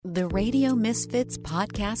The Radio Misfits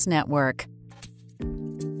Podcast Network.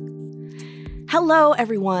 Hello,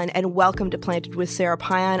 everyone, and welcome to Planted with Sarah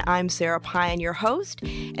Payan. I'm Sarah Payan, your host,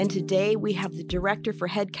 and today we have the director for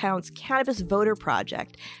HeadCount's Cannabis Voter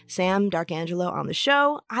Project, Sam Darkangelo, on the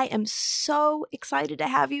show. I am so excited to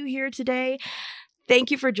have you here today. Thank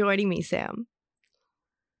you for joining me, Sam.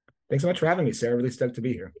 Thanks so much for having me, Sarah. Really stoked to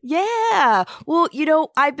be here. Yeah. Well,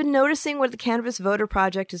 I've been noticing what the Cannabis Voter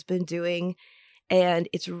Project has been doing, and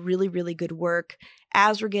it's really, really good work.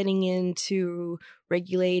 As we're getting into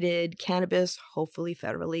regulated cannabis, hopefully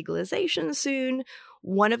federal legalization soon,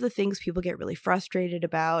 one of the things people get really frustrated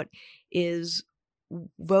about is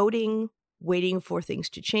voting, waiting for things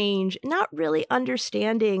to change, not really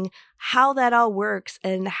understanding how that all works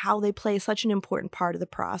and how they play such an important part of the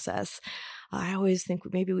process. I always think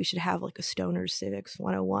maybe we should have like a Stoner Civics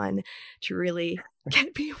 101 to really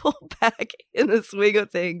get people back in the swing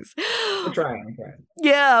of things. I'm trying.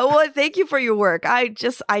 Yeah, well, thank you for your work. I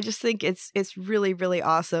just think it's really, really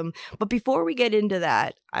awesome. But before we get into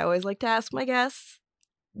that, I always like to ask my guests,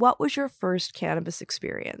 what was your first cannabis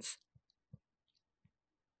experience?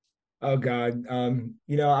 Oh God.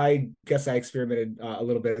 I guess I experimented a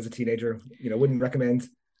little bit as a teenager. Wouldn't recommend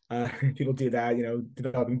people do that,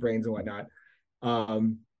 developing brains and whatnot.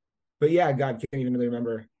 But yeah, God, can't even really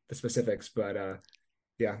remember the specifics, but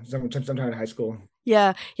yeah, sometime in high school.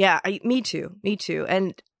 Yeah, me too.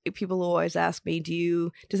 And people always ask me,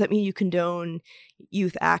 does that mean you condone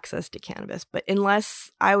youth access to cannabis? But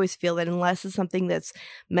I always feel that unless it's something that's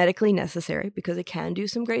medically necessary, because it can do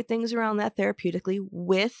some great things around that therapeutically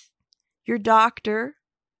with your doctor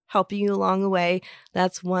helping you along the way,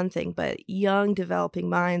 that's one thing. But young developing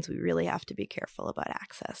minds, we really have to be careful about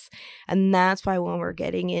access. And that's why when we're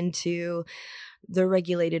getting into the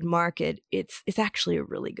regulated market, it's actually a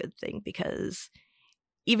really good thing, because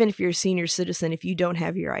even if you're a senior citizen, if you don't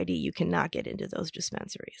have your ID, you cannot get into those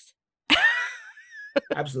dispensaries.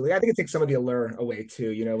 Absolutely. I think it takes some of the allure away too.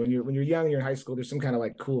 When you're young, you're in high school, there's some kind of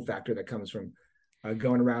like cool factor that comes from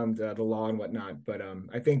going around the law and whatnot. But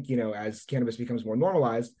I think, as cannabis becomes more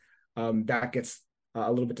normalized, that gets a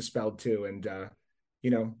little bit dispelled too. And,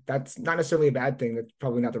 that's not necessarily a bad thing. That's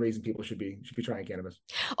probably not the reason people should be trying cannabis.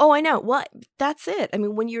 Oh, I know. Well, that's it. I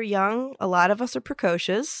mean, when you're young, a lot of us are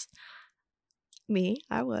precocious. Me,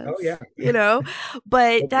 I was. Oh, yeah.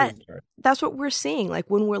 But that's what we're seeing. Like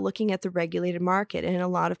when we're looking at the regulated market, and a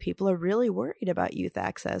lot of people are really worried about youth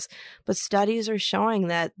access. But studies are showing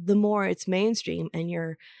that the more it's mainstream and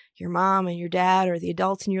your mom and your dad or the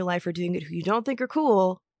adults in your life are doing it who you don't think are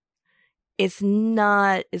cool, it's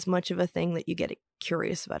not as much of a thing that you get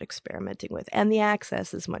curious about experimenting with. And the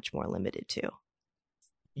access is much more limited too.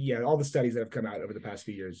 Yeah, all the studies that have come out over the past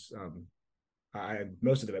few years,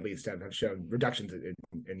 most of them at least have shown reductions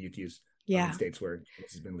in youth use in states where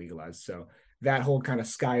this has been legalized. So that whole kind of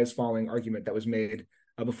sky is falling argument that was made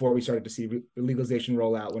before we started to see legalization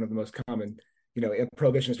roll out, one of the most common,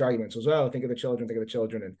 prohibitionist arguments was, oh, think of the children.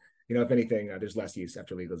 And, if anything, there's less use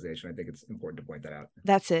after legalization. I think it's important to point that out.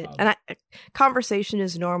 That's it. And conversation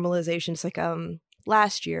is normalization. It's like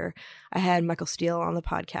last year I had Michael Steele on the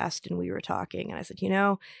podcast and we were talking and I said,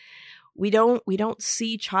 we don't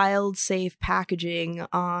see child safe packaging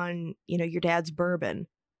on, your dad's bourbon.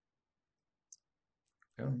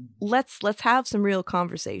 Let's have some real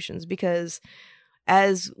conversations, because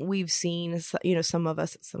as we've seen, some of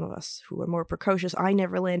us who are more precocious, I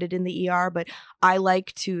never landed in the ER, but I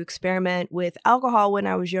like to experiment with alcohol when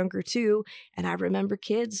I was younger too. And I remember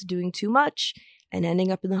kids doing too much and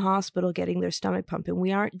ending up in the hospital getting their stomach pumped. And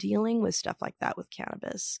we aren't dealing with stuff like that with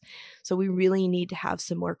cannabis. So we really need to have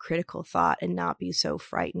some more critical thought and not be so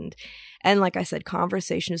frightened. And like I said,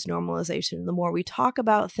 conversation is normalization. The more we talk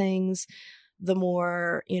about things, the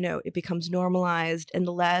more, it becomes normalized and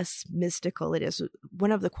the less mystical it is.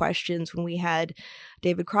 One of the questions when we had the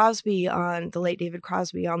late David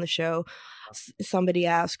Crosby on the show, somebody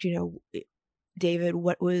asked, David,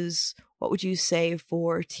 what would you say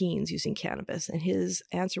for teens using cannabis? And his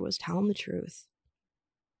answer was, tell them the truth.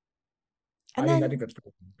 And I think that's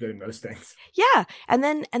pretty good in most things. Yeah. And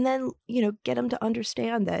then, get them to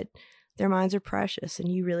understand that their minds are precious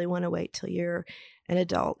and you really want to wait till you're an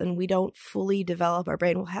adult and we don't fully develop our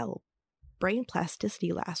brain. Well, hell, brain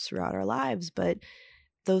plasticity lasts throughout our lives, but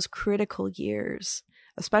those critical years,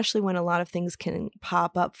 especially when a lot of things can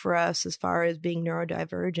pop up for us as far as being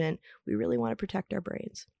neurodivergent, we really want to protect our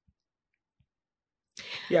brains.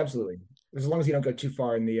 Yeah, absolutely. As long as you don't go too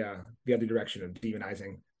far in the other direction of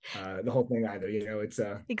demonizing the whole thing either, it's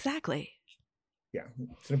exactly. Yeah,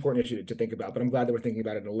 it's an important issue to think about, but I'm glad that we're thinking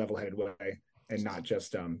about it in a level-headed way and not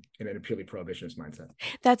just in a purely prohibitionist mindset.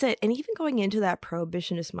 That's it. And even going into that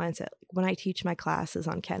prohibitionist mindset, when I teach my classes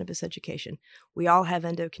on cannabis education, we all have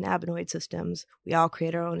endocannabinoid systems. We all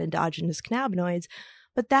create our own endogenous cannabinoids.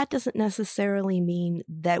 But that doesn't necessarily mean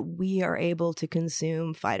that we are able to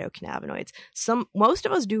consume phytocannabinoids. Most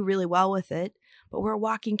of us do really well with it, but we're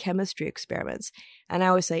walking chemistry experiments. And I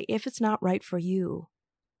always say, if it's not right for you,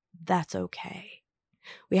 that's okay.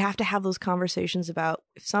 We have to have those conversations about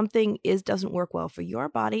if something doesn't work well for your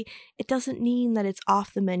body, it doesn't mean that it's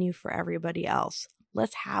off the menu for everybody else.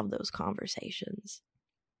 Let's have those conversations.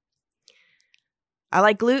 I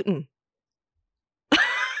like gluten.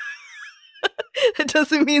 It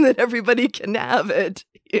doesn't mean that everybody can have it,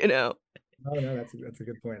 you know. Oh, no, that's a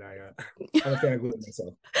good point. I'm a fan of gluten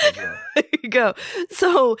myself as well. There you go.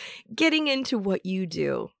 So getting into what you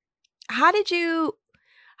do, how did you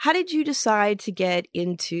decide to get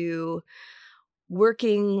into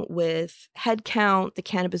working with Headcount, the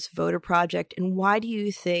Cannabis Voter Project, and why do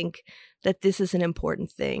you think that this is an important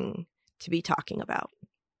thing to be talking about?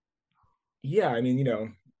 Yeah, I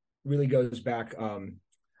mean, really goes back.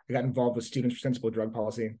 I got involved with Students for Sensible Drug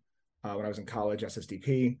Policy when I was in college,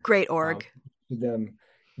 SSDP. Great org.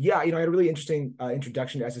 Yeah, I had a really interesting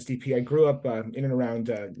introduction to SSDP. I grew up in and around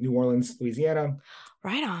New Orleans, Louisiana.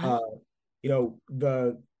 Right on.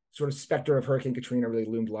 The sort of specter of Hurricane Katrina really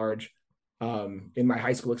loomed large in my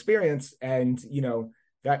high school experience. And,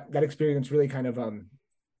 that experience really kind of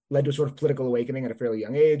led to a sort of political awakening at a fairly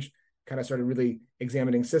young age, kind of started really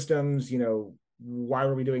examining systems, why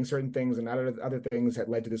were we doing certain things, and other things that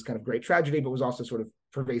led to this kind of great tragedy, but was also sort of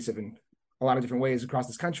pervasive in a lot of different ways across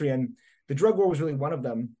this country. And the drug war was really one of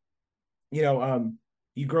them.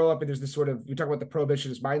 You grow up and there's this sort of, you talk about the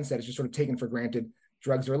prohibitionist mindset, it's just sort of taken for granted.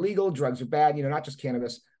 Drugs are illegal, drugs are bad, not just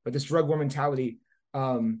cannabis, but this drug war mentality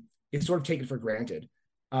is sort of taken for granted,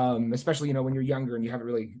 especially, when you're younger and you haven't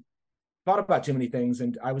really thought about too many things.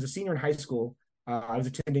 And I was a senior in high school. I was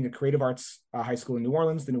attending a creative arts high school in New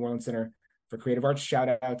Orleans, the New Orleans Center for Creative Arts, shout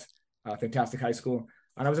out, fantastic high school.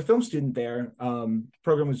 And I was a film student there.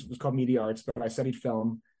 Program was called Media Arts, but I studied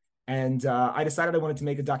film. And I decided I wanted to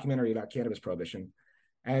make a documentary about cannabis prohibition.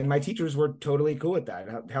 And my teachers were totally cool with that.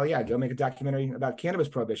 Hell yeah, go make a documentary about cannabis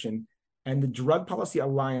prohibition. And the Drug Policy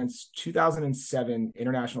Alliance 2007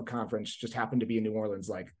 International Conference just happened to be in New Orleans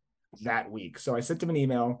like that week. So I sent them an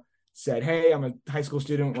email, said, hey, I'm a high school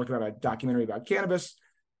student working on a documentary about cannabis.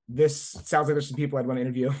 This sounds like there's some people I'd want to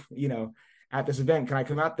interview, at this event. Can I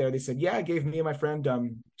come out there? They said, yeah, gave me and my friend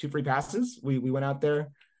 2 free passes. We went out there.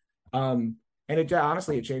 And it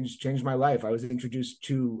honestly, it changed my life. I was introduced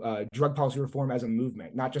to drug policy reform as a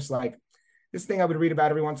movement, not just like this thing I would read about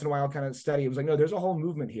every once in a while kind of study. It was like, no, there's a whole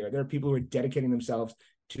movement here. There are people who are dedicating themselves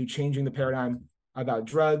to changing the paradigm about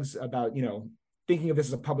drugs, about, thinking of this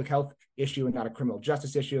as a public health issue and not a criminal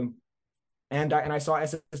justice issue. And I saw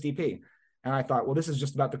SSDP and I thought, well, this is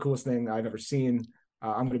just about the coolest thing I've ever seen.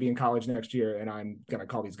 I'm going to be in college next year and I'm going to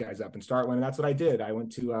call these guys up and start one. And that's what I did. I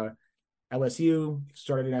went to LSU,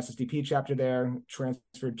 started an SSDP chapter there,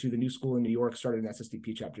 transferred to the New School in New York, started an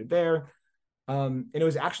SSDP chapter there. And it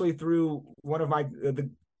was actually through one of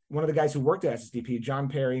the guys who worked at SSDP, John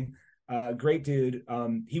Perry, great dude.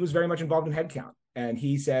 He was very much involved in Headcount. And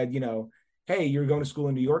he said, hey, you're going to school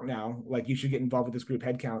in New York now. Like you should get involved with this group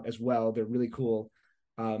Headcount as well. They're really cool.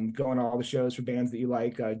 Going to all the shows for bands that you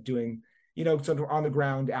like, doing, sort of on the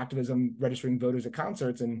ground activism, registering voters at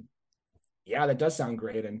concerts. And yeah, that does sound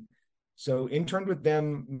great. And so interned with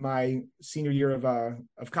them my senior year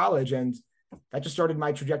of college, and that just started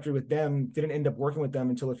my trajectory with them. Didn't end up working with them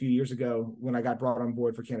until a few years ago when I got brought on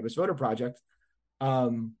board for Cannabis Voter Project. Yeah, I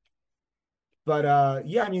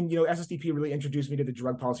mean, SSDP really introduced me to the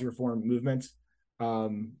drug policy reform movement.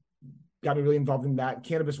 Got me really involved in that.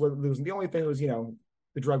 Cannabis wasn't the only thing. It was,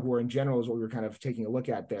 the drug war in general is what we were kind of taking a look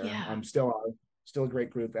at there. Yeah. Still a great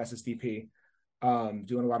group, SSDP,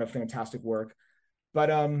 doing a lot of fantastic work.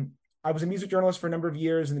 But I was a music journalist for a number of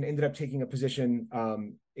years and then ended up taking a position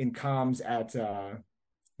in comms at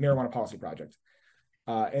Marijuana Policy Project.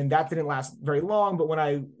 And that didn't last very long, but when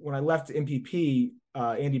I left MPP,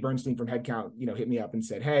 Andy Bernstein from Headcount, hit me up and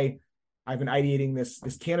said, hey, I've been ideating this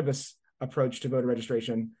cannabis approach to voter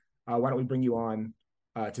registration. Why don't we bring you on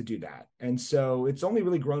to do that? And so it's only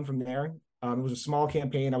really grown from there. It was a small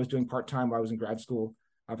campaign I was doing part-time while I was in grad school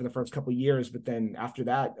for the first couple of years. But then after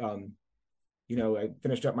that, I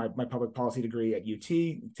finished up my public policy degree at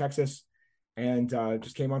UT, Texas, and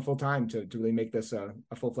just came on full time to really make this a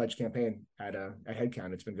full-fledged campaign at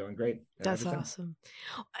Headcount. It's been going great. That's awesome.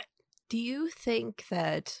 Do you think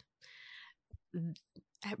that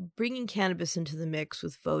bringing cannabis into the mix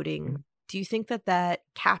with voting Do you think that that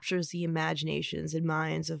captures the imaginations and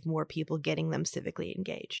minds of more people, getting them civically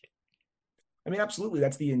engaged? I mean, absolutely.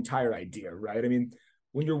 That's the entire idea, right? I mean,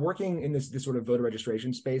 when you're working in this sort of voter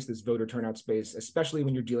registration space, this voter turnout space, especially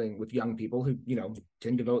when you're dealing with young people who,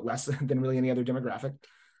 tend to vote less than really any other demographic,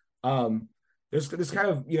 there's this kind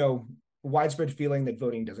of, widespread feeling that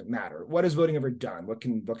voting doesn't matter. What has voting ever done? What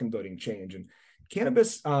can voting change? And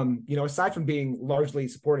cannabis, aside from being largely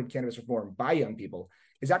supported cannabis reform by young people,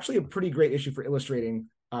 is actually a pretty great issue for illustrating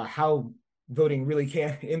how voting really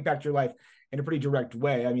can impact your life in a pretty direct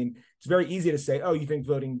way. I mean, it's very easy to say, oh, you think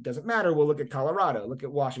voting doesn't matter? Well, look at Colorado, look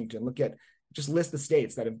at Washington, just list the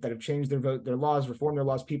states that have changed their laws, reformed their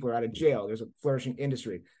laws. People are out of jail. There's a flourishing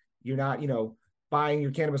industry. You're not, buying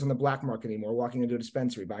your cannabis on the black market anymore, walking into a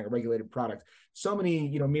dispensary, buying a regulated product. So many,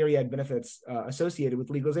 myriad benefits associated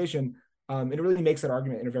with legalization. And it really makes that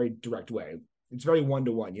argument in a very direct way. It's very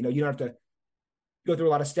one-to-one. You don't have to go through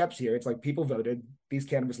a lot of steps here. It's like people voted, these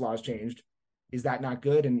cannabis laws changed. Is that not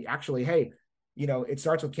good? And actually, hey, it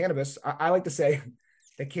starts with cannabis. I like to say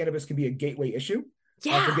that cannabis can be a gateway issue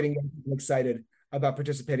for getting people excited about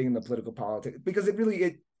participating in the political politics, because it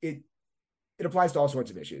really, it applies to all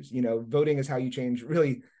sorts of issues. Voting is how you change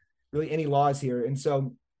really any laws here. And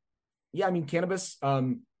so, yeah, I mean, cannabis,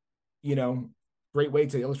 great way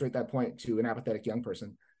to illustrate that point to an apathetic young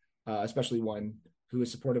person, especially one who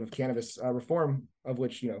is supportive of cannabis reform, of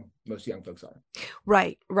which, most young folks are.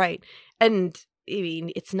 Right. And I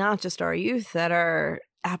mean, it's not just our youth that are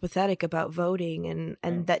apathetic about voting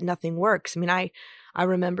and that nothing works. I mean, I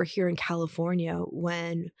remember here in California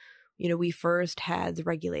when, we first had the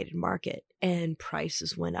regulated market and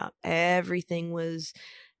prices went up. Everything was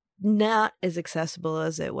not as accessible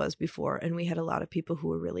as it was before. And we had a lot of people who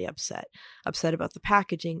were really upset about the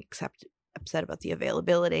packaging, upset about the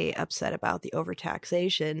availability, upset about the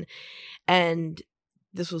overtaxation. And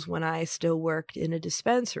this was when I still worked in a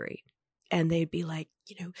dispensary. And they'd be like,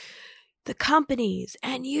 the companies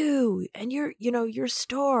and you and your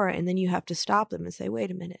store. And then you have to stop them and say, wait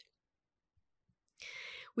a minute.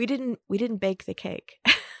 We didn't bake the cake.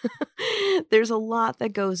 There's a lot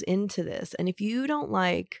that goes into this. And if you don't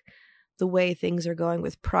like the way things are going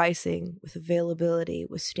with pricing, with availability,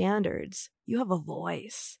 with standards, you have a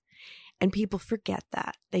voice. And people forget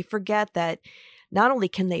that. They forget that not only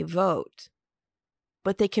can they vote,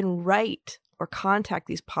 but they can write or contact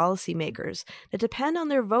these policymakers that depend on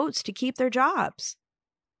their votes to keep their jobs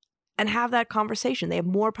and have that conversation. They have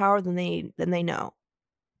more power than they know.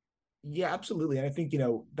 Yeah, absolutely. And I think,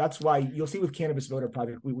 that's why you'll see with Cannabis Voter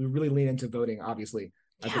Project, we really lean into voting, obviously,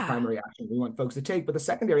 as the primary action we want folks to take. But the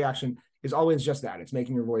secondary action is always just that. It's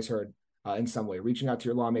making your voice heard in some way, reaching out to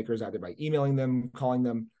your lawmakers, either by emailing them, calling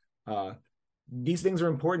them. These things are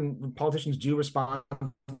important. Politicians do respond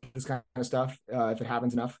to this kind of stuff if it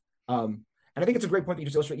happens enough. And I think it's a great point that you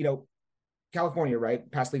just illustrate, California,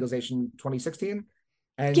 right, passed legalization 2016.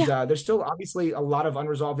 And there's still obviously a lot of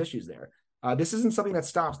unresolved issues there. This isn't something that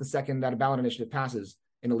stops the second that a ballot initiative passes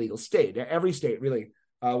in a legal state. Every state, really,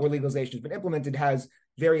 where legalization has been implemented has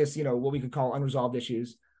various, what we could call unresolved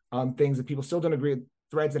issues, things that people still don't agree with,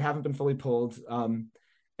 threads that haven't been fully pulled. And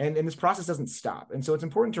this process doesn't stop. And so it's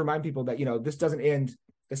important to remind people that, this doesn't end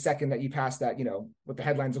the second that you pass that, what the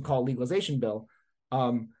headlines will call legalization bill.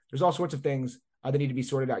 There's all sorts of things that need to be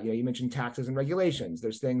sorted out. You mentioned taxes and regulations.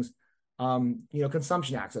 There's things,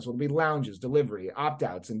 consumption access, will be lounges, delivery,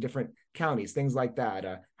 opt-outs in different counties, things like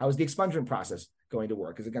that. How is the expungement process going to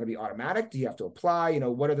work? Is it going to be automatic? Do you have to apply?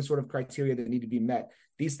 What are the sort of criteria that need to be met?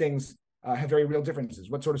 These things have very real differences.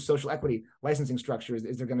 What sort of social equity licensing structure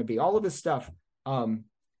is there going to be? All of this stuff,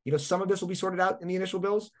 some of this will be sorted out in the initial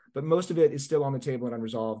bills, but most of it is still on the table and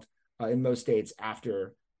unresolved in most states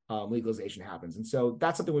after legalization happens. And so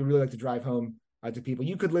that's something we really like to drive home to people.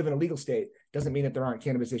 You could live in a legal state. Doesn't mean that there aren't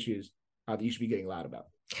cannabis issues that you should be getting loud about.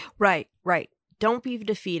 Right. Don't be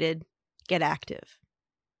defeated. Get active.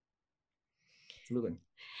 Absolutely.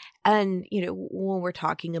 And, when we're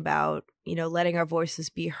talking about, letting our voices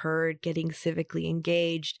be heard, getting civically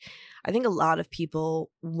engaged, I think a lot of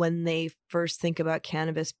people, when they first think about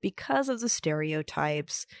cannabis, because of the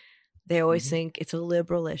stereotypes, they always think it's a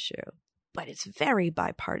liberal issue. But it's very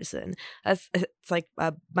bipartisan. It's like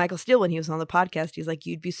Michael Steele, when he was on the podcast, he's like,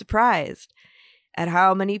 you'd be surprised at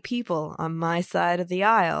how many people on my side of the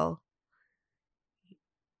aisle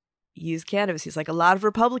use cannabis. He's like, a lot of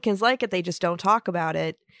Republicans like it. They just don't talk about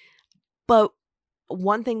it. But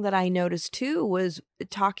one thing that I noticed too was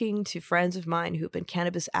talking to friends of mine who've been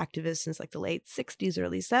cannabis activists since like the late 60s,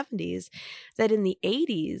 early 70s, that in the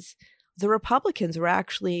 80s, the Republicans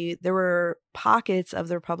there were pockets of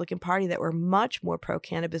the Republican Party that were much more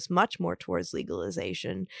pro-cannabis, much more towards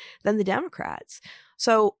legalization than the Democrats.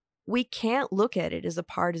 So we can't look at it as a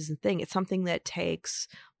partisan thing. It's something that takes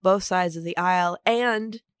both sides of the aisle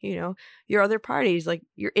and, your other parties, like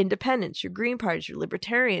your independents, your Green parties, your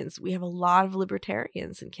libertarians. We have a lot of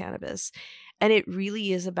libertarians in cannabis. And it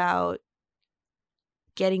really is about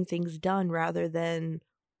getting things done rather than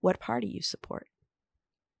what party you support.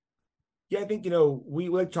 Yeah, I think, we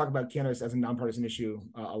like to talk about cannabis as a nonpartisan issue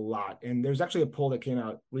a lot. And there's actually a poll that came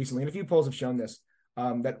out recently, and a few polls have shown this,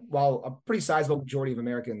 that while a pretty sizable majority of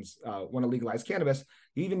Americans want to legalize cannabis,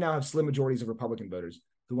 you even now have slim majorities of Republican voters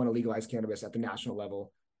who want to legalize cannabis at the national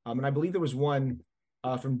level. And I believe there was one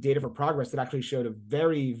from Data for Progress that actually showed a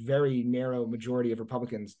very, very narrow majority of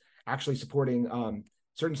Republicans actually supporting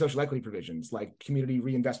certain social equity provisions like community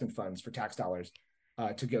reinvestment funds for tax dollars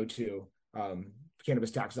to go to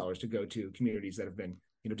cannabis tax dollars to go to communities that have been,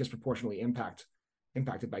 disproportionately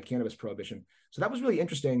impacted by cannabis prohibition. So that was really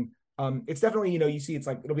interesting. It's definitely, you see it's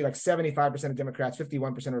like, it'll be like 75% of Democrats,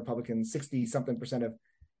 51% of Republicans, 60 something percent of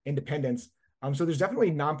independents. So there's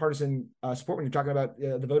definitely nonpartisan support when you're talking about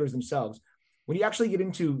the voters themselves. When you actually get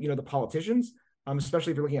into, the politicians,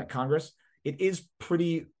 especially if you're looking at Congress, it is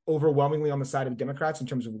pretty overwhelmingly on the side of Democrats in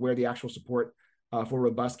terms of where the actual support for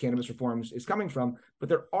robust cannabis reforms is coming from. But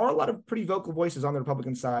there are a lot of pretty vocal voices on the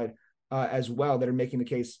Republican side as well that are making the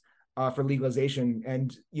case for legalization.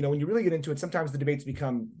 And, when you really get into it, sometimes the debates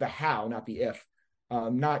become the how, not the if.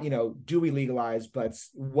 Not, do we legalize, but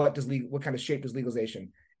what kind of shape does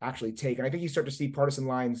legalization actually take? And I think you start to see partisan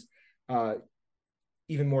lines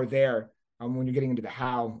even more there when you're getting into the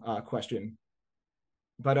how question.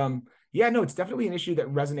 But it's definitely an issue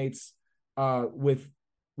that resonates with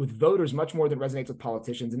voters much more than resonates with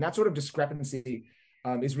politicians. And that sort of discrepancy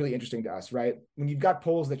is really interesting to us, right? When you've got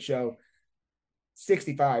polls that show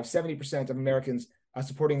 65, 70% of Americans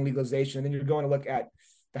supporting legalization, and then you're going to look at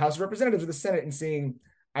the House of Representatives or the Senate and seeing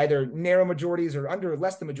either narrow majorities or under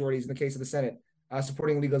less than majorities in the case of the Senate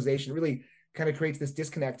supporting legalization, really kind of creates this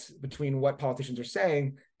disconnect between what politicians are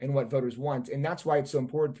saying and what voters want. And that's why it's so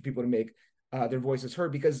important for people to make their voices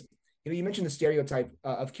heard, because you mentioned the stereotype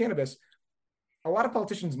of cannabis. A lot of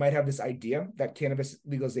politicians might have this idea that cannabis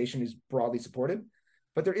legalization is broadly supported,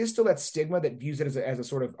 but there is still that stigma that views it as a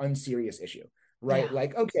sort of unserious issue, right? Yeah.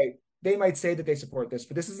 Like, okay, they might say that they support this,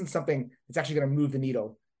 but this isn't something that's actually going to move the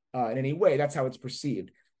needle in any way. That's how it's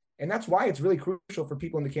perceived. And that's why it's really crucial for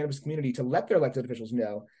people in the cannabis community to let their elected officials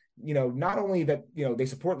know, not only that, they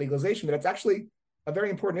support legalization, but it's actually a very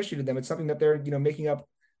important issue to them. It's something that they're, making up,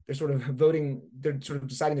 they're sort of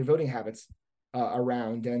deciding their voting habits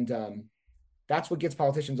around. And that's what gets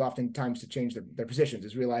politicians oftentimes to change their positions,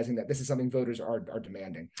 is realizing that this is something voters are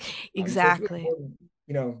demanding. Exactly. So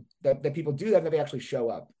really that people do that they actually show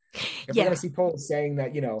up. If we're going to see polls saying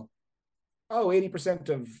that, 80%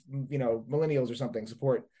 of, millennials or something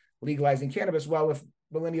support legalizing cannabis. Well, if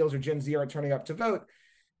millennials or Gen Z aren't turning up to vote,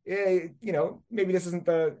 maybe this isn't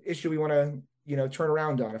the issue we want to, turn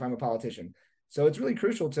around on if I'm a politician. So it's really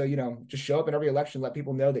crucial to, just show up in every election, let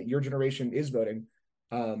people know that your generation is voting.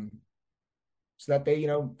 So that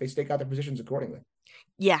they stake out their positions accordingly.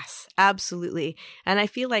 Yes, absolutely. And I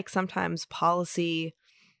feel like sometimes policy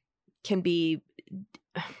can be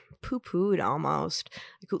poo-pooed almost.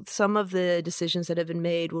 Some of the decisions that have been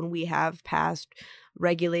made when we have passed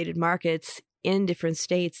regulated markets in different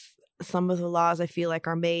states, some of the laws I feel like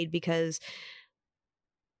are made because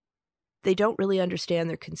they don't really understand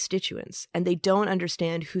their constituents, and they don't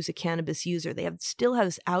understand who's a cannabis user. They still have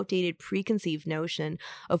this outdated preconceived notion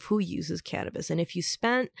of who uses cannabis. And if you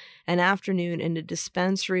spent an afternoon in a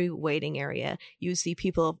dispensary waiting area, you see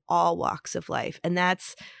people of all walks of life. And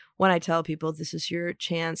that's when I tell people this is your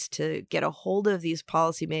chance to get a hold of these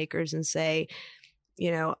policymakers and say,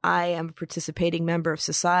 I am a participating member of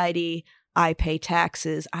society. I pay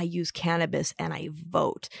taxes, I use cannabis, and I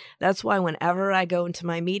vote. That's why whenever I go into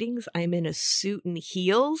my meetings, I'm in a suit and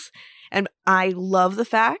heels. And I love the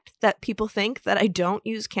fact that people think that I don't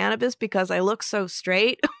use cannabis because I look so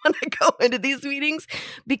straight when I go into these meetings,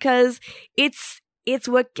 because it's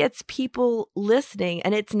what gets people listening.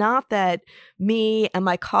 And it's not that me and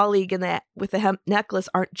my colleague with the hemp necklace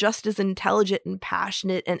aren't just as intelligent and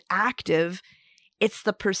passionate and active. It's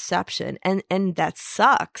the perception. And that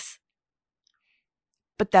sucks.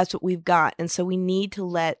 But that's what we've got. And so we need to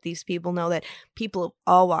let these people know that people of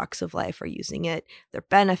all walks of life are using it. They're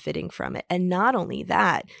benefiting from it. And not only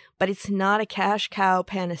that, but it's not a cash cow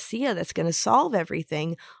panacea that's going to solve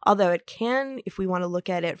everything. Although it can, if we want to look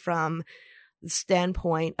at it from the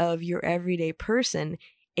standpoint of your everyday person,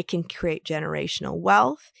 it can create generational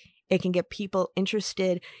wealth. It can get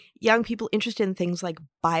young people interested in things like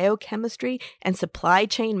biochemistry and supply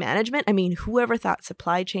chain management. I mean, whoever thought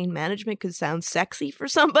supply chain management could sound sexy for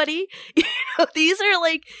somebody? These are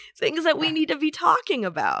like things that we need to be talking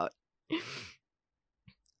about.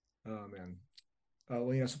 Oh, man.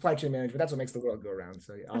 Well, supply chain management, that's what makes the world go around.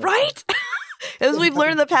 So, right? As we've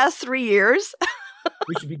learned the past 3 years.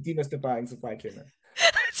 We should be demystifying supply chain management.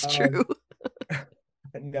 That's true.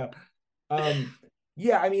 No.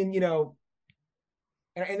 Yeah, I mean,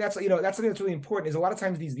 and that's, that's something that's really important is a lot of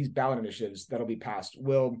times these ballot initiatives that'll be passed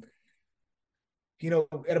will,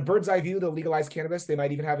 at a bird's eye view, they'll legalize cannabis. They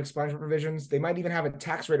might even have expungement provisions. They might even have a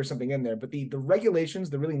tax rate or something in there. But the regulations,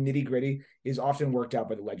 the really nitty gritty, is often worked out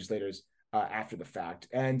by the legislators after the fact.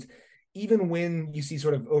 And even when you see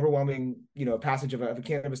sort of overwhelming, passage of a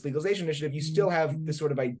cannabis legalization initiative, you still have this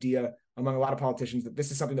sort of idea among a lot of politicians that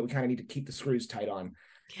this is something that we kind of need to keep the screws tight on.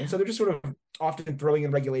 Yeah. And so they're just sort of often throwing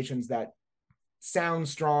in regulations that sound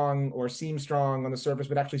strong or seem strong on the surface,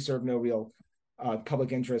 but actually serve no real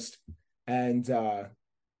public interest. And I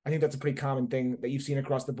think that's a pretty common thing that you've seen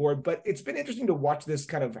across the board. But it's been interesting to watch this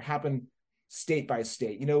kind of happen state by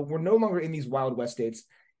state. We're no longer in these Wild West states,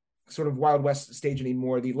 sort of Wild West stage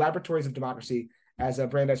anymore. The laboratories of democracy, as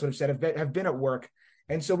Brandeis sort of said, have been at work.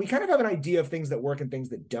 And so we kind of have an idea of things that work and things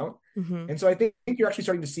that don't. Mm-hmm. And so I think you're actually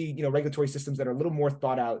starting to see, regulatory systems that are a little more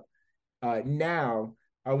thought out now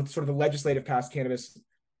with sort of the legislative passed cannabis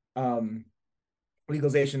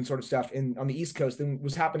legalization sort of stuff on the East Coast than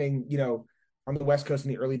was happening, on the West Coast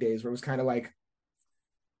in the early days, where it was kind of like,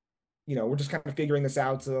 we're just kind of figuring this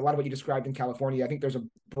out. So a lot of what you described in California, I think there's a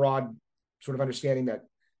broad sort of understanding that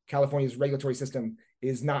California's regulatory system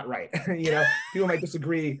is not right. People might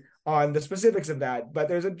disagree on the specifics of that, but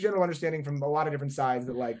there's a general understanding from a lot of different sides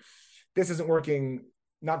that like, this isn't working,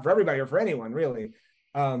 not for everybody or for anyone really.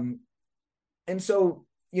 And so,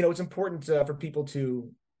 it's important for people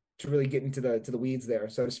to really get into the weeds there,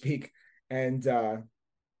 so to speak. And,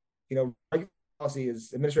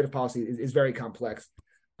 administrative policy is very complex.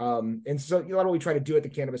 And so a lot of what we try to do at the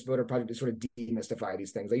Cannabis Voter Project is sort of demystify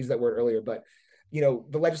these things. I used that word earlier, but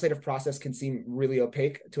the legislative process can seem really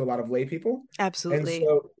opaque to a lot of lay people. Absolutely. And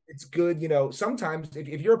so it's good, sometimes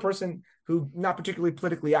if you're a person who not particularly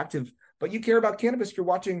politically active, but you care about cannabis, you're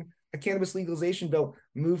watching a cannabis legalization bill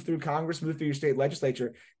move through Congress, move through your state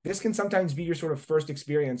legislature. This can sometimes be your sort of first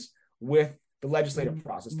experience with the legislative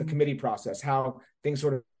process, the committee process, how things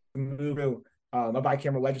sort of move through a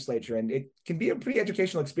bicameral legislature. And it can be a pretty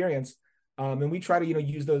educational experience. And we try to,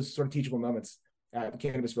 use those sort of teachable moments at the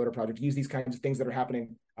Cannabis Voter Project, use these kinds of things that are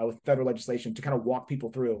happening with federal legislation to kind of walk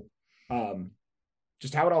people through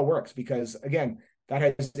just how it all works. Because again,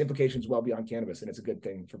 that has implications well beyond cannabis, and it's a good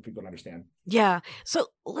thing for people to understand. Yeah. So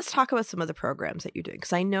let's talk about some of the programs that you're doing,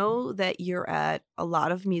 because I know that you're at a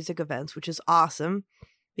lot of music events, which is awesome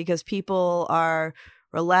because people are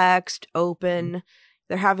relaxed, open,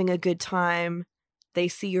 they're having a good time. They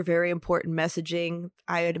see your very important messaging.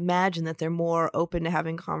 I would imagine that they're more open to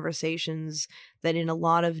having conversations than in a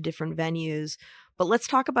lot of different venues. But let's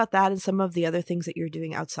talk about that and some of the other things that you're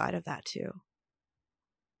doing outside of that too.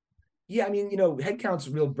 Yeah, I mean, Headcount's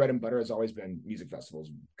real bread and butter has always been music festivals,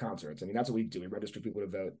 concerts. I mean, that's what we do. We register people to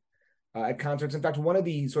vote at concerts. In fact, one of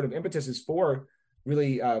the sort of impetuses for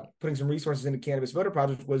really putting some resources into Cannabis Voter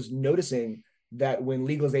Project was noticing that when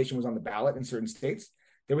legalization was on the ballot in certain states,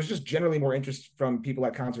 there was just generally more interest from people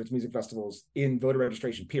at concerts, music festivals in voter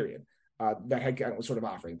registration, period, that Headcount was sort of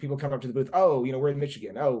offering. People come up to the booth, we're in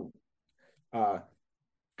Michigan. Got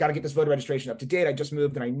to get this voter registration up to date. I just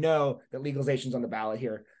moved and I know that legalization's on the ballot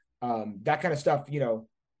here. That kind of stuff,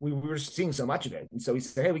 we were seeing so much of it. And so we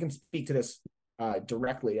said, hey, we can speak to this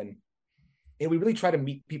directly. And we really try to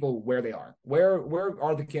meet people where they are. Where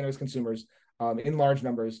are the cannabis consumers in large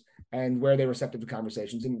numbers, and where they're receptive to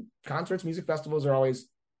conversations? And concerts, music festivals are always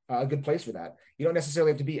a good place for that. You don't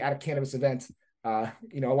necessarily have to be at a cannabis event. A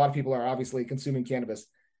lot of people are obviously consuming cannabis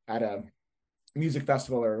at a music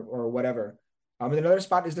festival or whatever. And another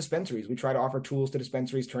spot is dispensaries. We try to offer tools to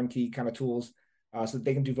dispensaries, turnkey kind of tools, so that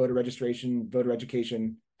they can do voter registration, voter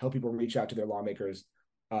education, help people reach out to their lawmakers,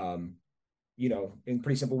 in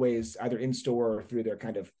pretty simple ways, either in store or through their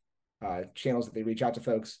kind of channels that they reach out to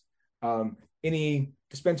folks. Any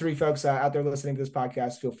dispensary folks out there listening to this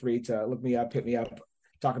podcast, feel free to look me up, hit me up,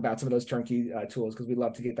 talk about some of those turnkey tools, because we'd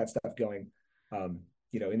love to get that stuff going, in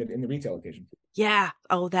the retail occasion. Yeah.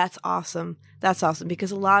 Oh, that's awesome. That's awesome,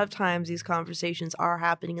 because a lot of times these conversations are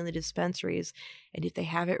happening in the dispensaries, and if they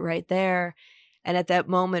have it right there, and at that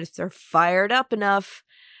moment, if they're fired up enough,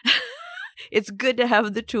 It's good to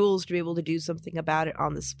have the tools to be able to do something about it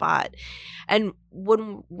on the spot. And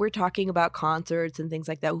when we're talking about concerts and things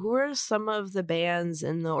like that, who are some of the bands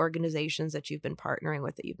and the organizations that you've been partnering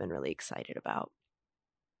with that you've been really excited about?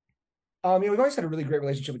 We've always had a really great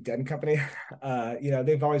relationship with Dead and Company.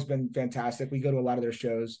 They've always been fantastic. We go to a lot of their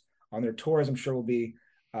shows on their tours. I'm sure we'll be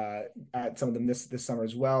at some of them this summer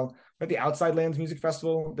as well. But the Outside Lands Music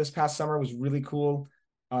Festival this past summer was really cool.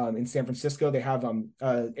 In San Francisco, they have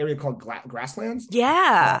area called Grasslands.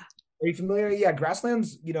 Yeah. Are you familiar? Yeah,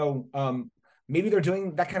 Grasslands. Maybe they're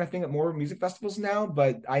doing that kind of thing at more music festivals now,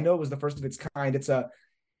 but I know it was the first of its kind. It's for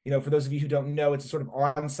those of you who don't know, it's a sort of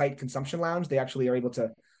on-site consumption lounge. They actually are able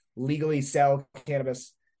to legally sell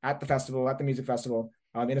cannabis at the festival, at the music festival,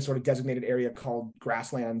 in a sort of designated area called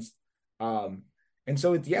Grasslands. And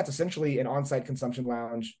so it's essentially an on-site consumption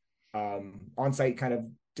lounge, on-site kind of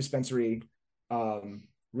dispensary.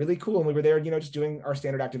 Really cool. And we were there, just doing our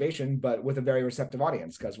standard activation, but with a very receptive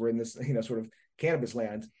audience because we're in this, sort of cannabis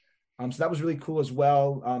land. So that was really cool as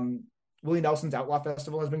well. Willie Nelson's Outlaw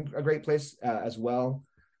Festival has been a great place as well.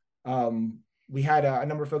 We had a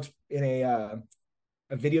number of folks in a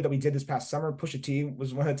video that we did this past summer. Pusha T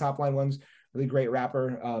was one of the top line ones, really great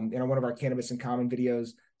rapper. In one of our Cannabis in Common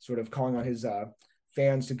videos, sort of calling on his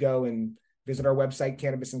fans to go and visit our website,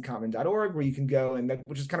 cannabisincommon.org, where you can go,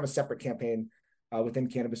 which is kind of a separate campaign within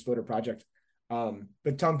Cannabis Voter Project.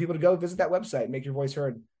 But telling people to go visit that website, make your voice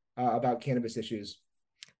heard about cannabis issues.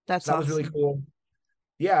 That was really cool.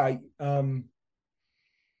 Yeah. The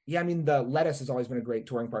Lettuce has always been a great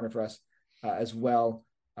touring partner for us as well.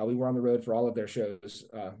 We were on the road for all of their shows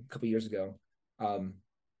a couple years ago.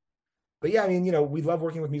 We love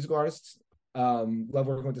working with musical artists, love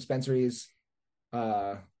working with dispensaries.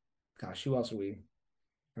 Who else are we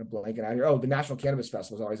kind of blanking out here? Oh, the National Cannabis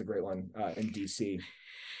Festival is always a great one in DC.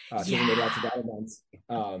 We made out to that event.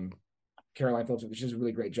 Caroline Phillips, which does a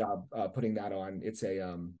really great job putting that on. It's they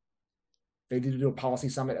do a policy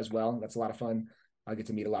summit as well. That's a lot of fun. I get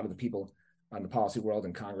to meet a lot of the people on the policy world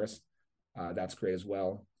in Congress. That's great as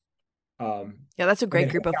well. That's a great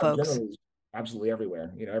group of folks. Absolutely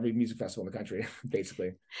everywhere. Every music festival in the country,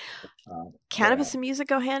 basically. Cannabis and music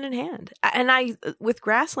go hand in hand. And with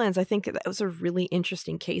Grasslands, I think that was a really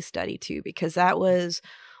interesting case study too, because that was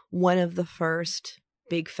one of the first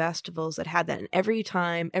big festivals that had that. And every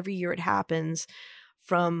year it happens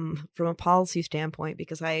from a policy standpoint,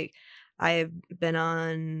 because I have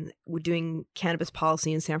been doing cannabis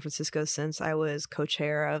policy in San Francisco since I was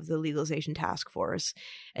co-chair of the legalization task force.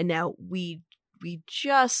 And now we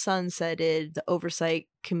just sunsetted the oversight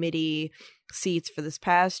committee seats for this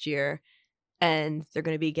past year, and they're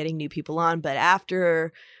going to be getting new people on. But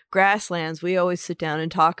after Grasslands, we always sit down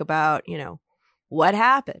and talk about, what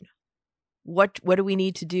happened? What do we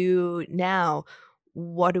need to do now?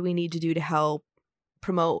 What do we need to do to help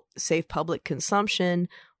promote safe public consumption?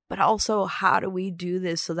 But also, how do we do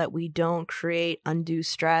this so that we don't create undue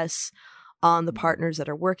stress on the partners that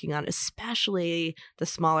are working on it, especially the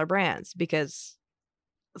smaller brands? Because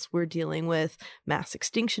we're dealing with mass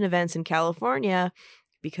extinction events in California,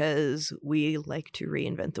 because we like to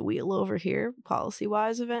reinvent the wheel over here,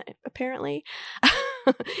 policy-wise, apparently.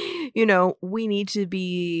 We need to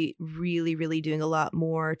be really, really doing a lot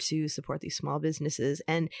more to support these small businesses.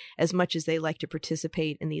 And as much as they like to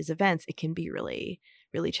participate in these events, it can be really,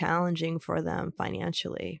 really challenging for them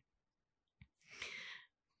financially.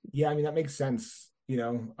 Yeah, that makes sense.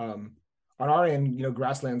 On our end,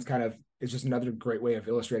 Grasslands kind of is just another great way of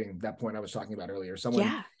illustrating that point I was talking about earlier.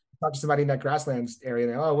 Talk to somebody in that Grasslands area,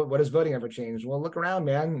 and they're, what has voting ever changed? Well, look around,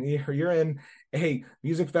 man. You're in a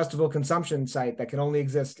music festival consumption site that can only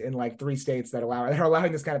exist in like 3 states that are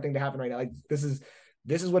allowing this kind of thing to happen right now. Like this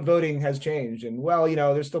is what voting has changed. And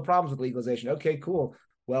there's still problems with legalization. Okay, cool.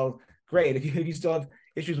 Well, great. If you still have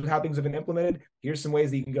issues with how things have been implemented, here's some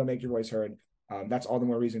ways that you can go make your voice heard. That's all the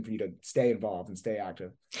more reason for you to stay involved and stay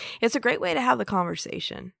active. It's a great way to have the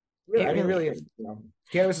conversation. Really, it really is.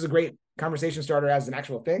 Cannabis is a great conversation starter as an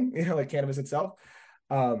actual thing, like cannabis itself.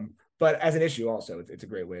 But as an issue also, it's a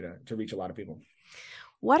great way to reach a lot of people.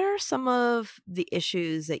 What are some of the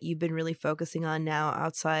issues that you've been really focusing on now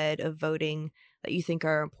outside of voting that you think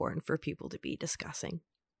are important for people to be discussing?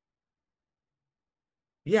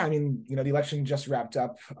 Yeah, the election just wrapped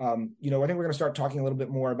up. I think we're going to start talking a little bit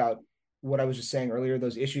more about what I was just saying earlier,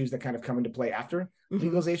 those issues that kind of come into play after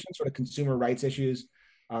legalization, sort of consumer rights issues,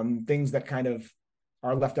 things that kind of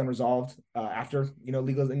are left unresolved after,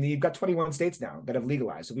 legal. And you've got 21 states now that have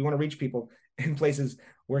legalized. So we want to reach people in places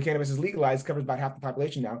where cannabis is legalized, covers about half the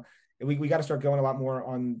population now. And we got to start going a lot more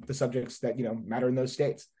on the subjects that, matter in those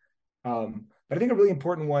states. But I think a really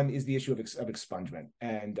important one is the issue of expungement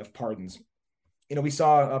and of pardons. we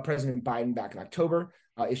saw President Biden back in October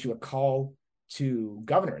issue a call to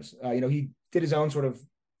governors. He did his own sort of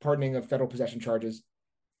pardoning of federal possession charges.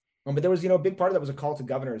 But there was, a big part of that was a call to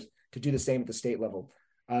governors to do the same at the state level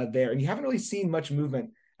there. And you haven't really seen much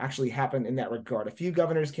movement actually happen in that regard. A few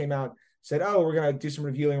governors came out, said, oh, we're going to do some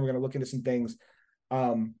reviewing. We're going to look into some things.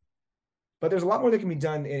 But there's a lot more that can be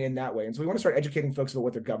done in that way. And so we want to start educating folks about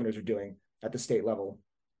what their governors are doing at the state level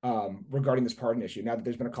regarding this pardon issue. Now that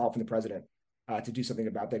there's been a call from the president to do something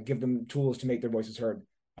about that, give them tools to make their voices heard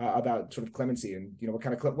about sort of clemency and, what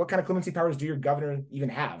kind of clemency powers do your governor even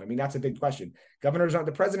have? I mean, that's a big question.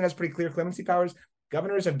 The president has pretty clear clemency powers.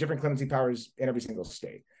 Governors have different clemency powers in every single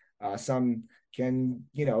state. Some can,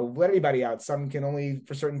 let anybody out. Some can only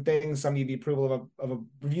for certain things. Some need the approval of a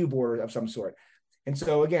review board of some sort. And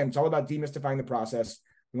so again, it's all about demystifying the process.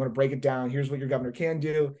 We want to break it down. Here's what your governor can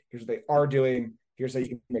do. Here's what they are doing. Here's how you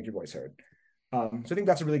can make your voice heard. So I think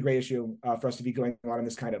that's a really great issue for us to be going on in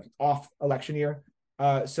this kind of off election year,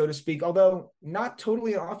 so to speak. Although not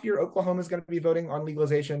totally an off year, Oklahoma is going to be voting on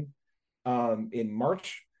legalization in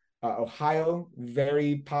March. Ohio,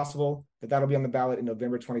 very possible that'll be on the ballot in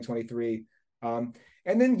November 2023. And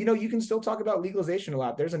then, you can still talk about legalization a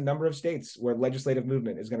lot. There's a number of states where legislative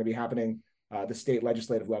movement is going to be happening. The state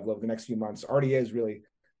legislative level over the next few months already is really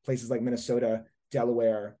places like Minnesota,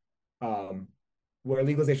 Delaware, where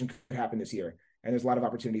legalization could happen this year. And there's a lot of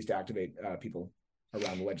opportunities to activate people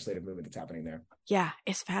around the legislative movement that's happening there. Yeah,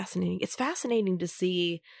 it's fascinating. It's fascinating to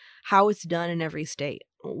see how it's done in every state.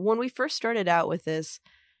 When we first started out with this,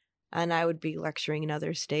 and I would be lecturing in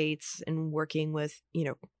other states and working with,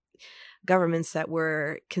 governments that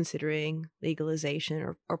were considering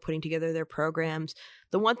legalization or putting together their programs,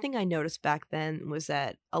 the one thing I noticed back then was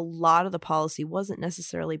that a lot of the policy wasn't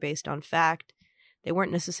necessarily based on fact. They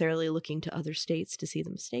weren't necessarily looking to other states to see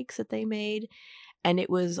the mistakes that they made. And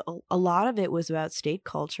it was a lot of it was about state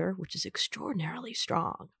culture, which is extraordinarily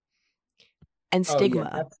strong, and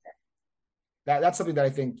stigma. Oh, yeah. That's something that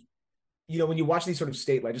I think, when you watch these sort of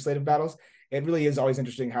state legislative battles, it really is always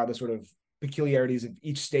interesting how the sort of peculiarities of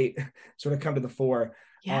each state sort of come to the fore.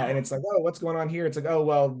 Yeah. And it's like, oh, what's going on here? It's like, oh,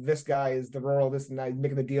 well, this guy is the rural, this and that,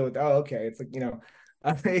 making the deal with, oh, okay. It's like,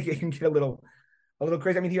 it can get a little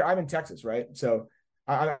crazy. I mean, here I'm in Texas, right? So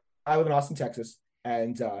I live in Austin, Texas,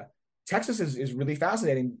 and Texas is really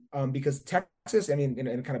fascinating because Texas, I mean, in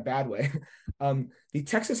a kind of bad way, the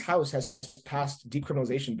Texas House has passed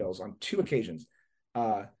decriminalization bills on 2 occasions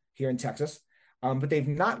here in Texas, but they've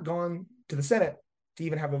not gone to the Senate to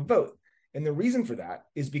even have a vote. And the reason for that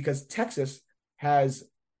is because Texas has,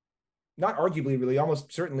 not arguably, really,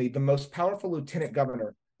 almost certainly the most powerful lieutenant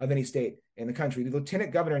governor of any state in the country. The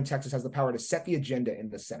lieutenant governor in Texas has the power to set the agenda in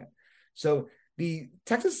the Senate. So the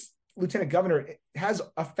Texas lieutenant governor has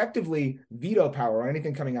effectively veto power on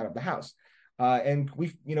anything coming out of the House. And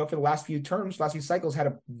we've, for the last few cycles, had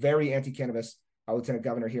a very anti-cannabis lieutenant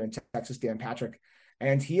governor here in Texas, Dan Patrick.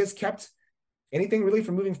 And he has kept anything really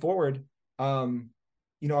from moving forward, on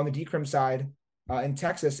the decrim side in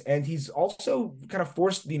Texas. And he's also kind of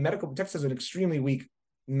forced Texas has an extremely weak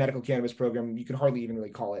medical cannabis program. You can hardly even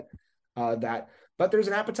really call it that. But there's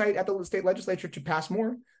an appetite at the state legislature to pass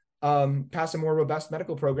a more robust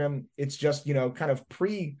medical program. It's just, kind of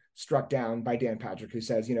struck down by Dan Patrick, who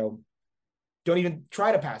says, don't even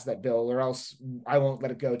try to pass that bill or else I won't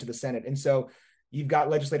let it go to the Senate. And so you've got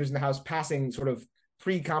legislators in the House passing sort of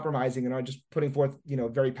pre-compromising and are just putting forth,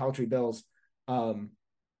 very paltry bills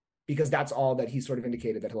because that's all that he's sort of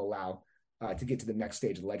indicated that he'll allow to get to the next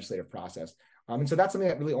stage of the legislative process. And so that's something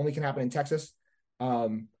that really only can happen in Texas.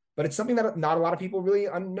 But it's something that not a lot of people really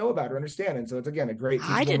know about or understand. And so it's, again, a great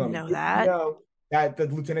I didn't know that. That the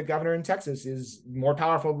lieutenant governor in Texas is more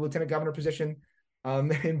powerful than the lieutenant governor position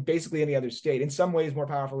in basically any other state. In some ways more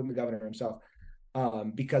powerful than the governor himself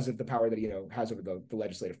because of the power that he has over the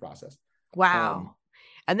legislative process. Wow.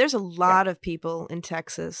 And there's a lot of people in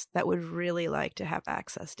Texas that would really like to have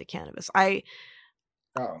access to cannabis. Yeah,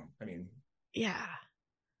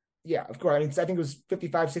 of course. I mean, I think it was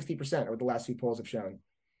 55-60% of what the last few polls have shown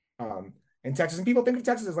in Texas. And people think of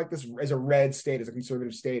Texas as like this, as a red state, as a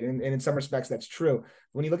conservative state. And in some respects, that's true.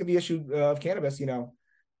 When you look at the issue of cannabis,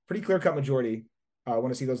 pretty clear-cut majority want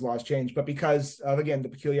to see those laws change. But because of, again, the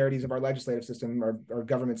peculiarities of our legislative system, our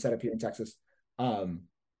government setup here in Texas,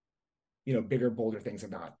 bigger, bolder things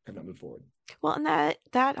have not moved forward. Well, and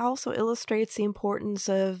that also illustrates the importance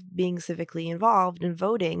of being civically involved in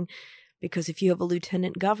voting, because if you have a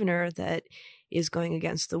lieutenant governor that is going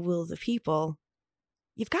against the will of the people,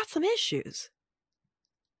 you've got some issues.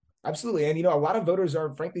 Absolutely. And, a lot of voters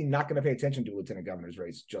are frankly not going to pay attention to a lieutenant governor's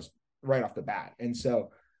race just right off the bat. And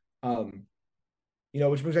so,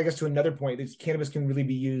 which brings, I guess, to another point. Is cannabis can really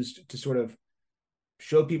be used to sort of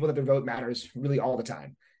show people that their vote matters really all the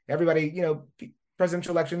time. Everybody,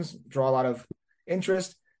 presidential elections draw a lot of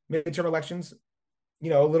interest. Midterm elections,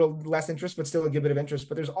 a little less interest, but still a good bit of interest.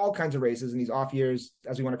 But there's all kinds of races in these off years,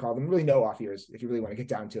 as we want to call them, really no off years, if you really want to get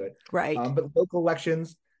down to it. Right. But local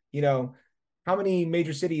elections, how many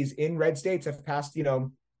major cities in red states have passed,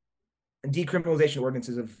 decriminalization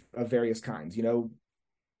ordinances of various kinds?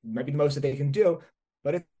 Might be the most that they can do,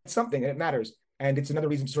 but it's something and it matters. And it's another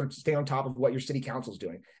reason to sort of stay on top of what your city council is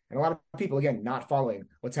doing. And a lot of people, again, not following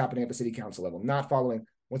what's happening at the city council level, not following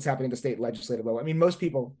what's happening at the state legislative level. I mean, most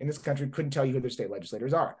people in this country couldn't tell you who their state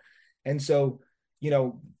legislators are. And so,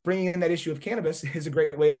 bringing in that issue of cannabis is a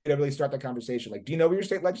great way to really start that conversation. Like, do you know where your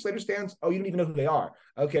state legislator stands? Oh, you don't even know who they are.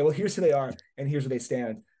 Okay, well, here's who they are and here's where they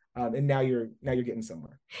stand. And now you're getting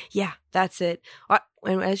somewhere. Yeah, that's it.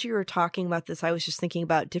 And as you were talking about this, I was just thinking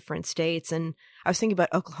about different states, and I was thinking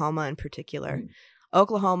about Oklahoma in particular. Mm.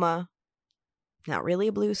 Oklahoma, not really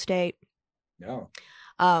a blue state. No.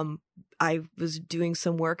 I was doing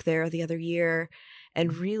some work there the other year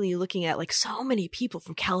and really looking at like so many people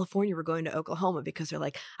from California were going to Oklahoma because they're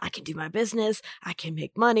like, I can do my business, I can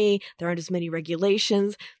make money, there aren't as many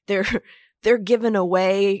regulations, they're giving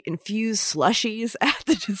away infused slushies at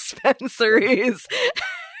the dispensaries.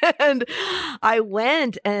 And I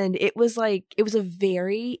went, and it was a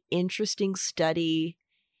very interesting study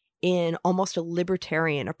in almost a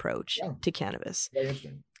libertarian approach to cannabis. Very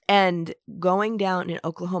interesting. And going down in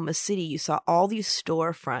Oklahoma City, you saw all these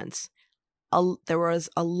storefronts. There was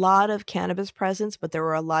a lot of cannabis presence, but there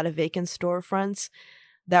were a lot of vacant storefronts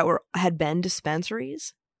that had been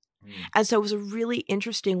dispensaries. Mm. And so it was a really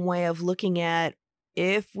interesting way of looking at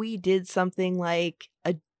if we did something like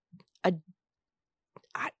a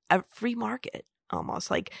free market,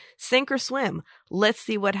 almost like sink or swim. Let's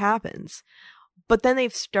see what happens. But then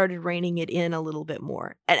they've started reining it in a little bit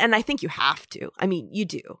more. And I think you have to. I mean, you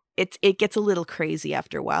do. It gets a little crazy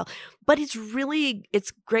after a while. But it's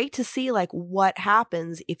great to see like what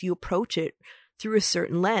happens if you approach it through a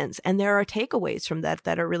certain lens. And there are takeaways from that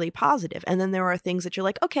are really positive. And then there are things that you're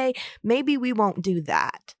like, okay, maybe we won't do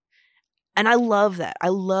that. And I love that. I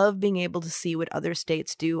love being able to see what other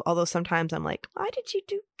states do. Although sometimes I'm like, did you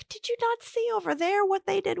not see over there what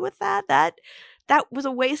they did with that? That was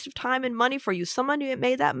a waste of time and money for you. Someone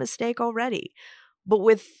made that mistake already. But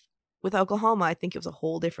with Oklahoma, I think it was a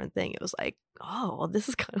whole different thing. It was like, oh, well, this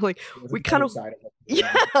is kind of like,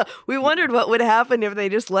 we wondered what would happen if they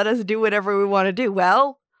just let us do whatever we want to do.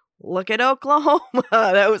 Well, look at Oklahoma.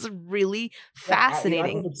 That was really fascinating. I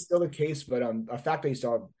don't know if it's still the case, but a fact I used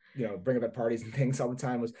to bring up at parties and things all the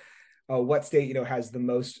time was what state, has the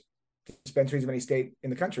most dispensaries of any state in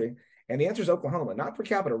the country? And the answer is Oklahoma, not per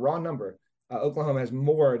capita, raw number. Oklahoma has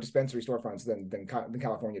more dispensary storefronts than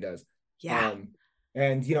California does. Yeah.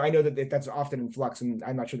 And, I know that that's often in flux, and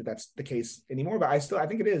I'm not sure that that's the case anymore, but I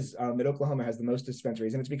think it is that Oklahoma has the most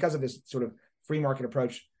dispensaries. And it's because of this sort of free market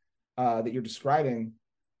approach that you're describing.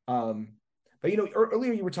 But,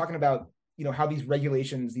 earlier you were talking about, how these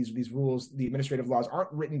regulations, these rules, the administrative laws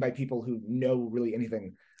aren't written by people who know really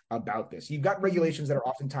anything about this. You've got regulations that are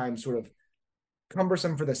oftentimes sort of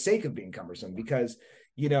cumbersome for the sake of being cumbersome because,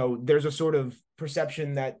 there's a sort of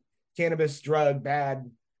perception that cannabis drug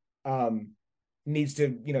bad needs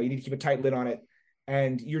to, you need to keep a tight lid on it.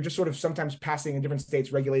 And you're just sort of sometimes passing in different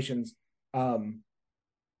states regulations to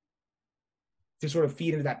sort of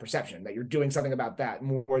feed into that perception that you're doing something about that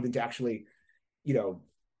more than to actually,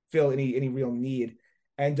 fill any real need.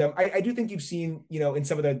 And I do think you've seen, in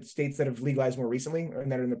some of the states that have legalized more recently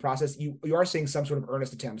and that are in the process, you are seeing some sort of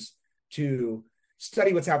earnest attempts to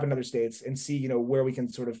study what's happened in other states and see, where we can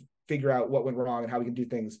sort of figure out what went wrong and how we can do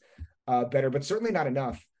things better, but certainly not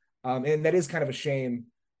enough. And that is kind of a shame.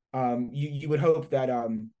 You would hope that,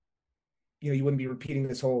 you wouldn't be repeating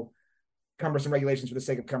this whole cumbersome regulations for the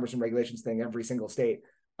sake of cumbersome regulations thing every single state,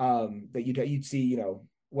 that you'd see,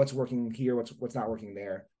 what's working here, what's not working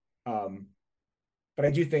there. But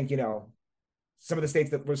I do think, some of the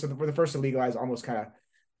states that were the first to legalize almost kind of,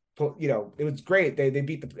 it was great. They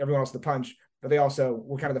beat everyone else to the punch, but they also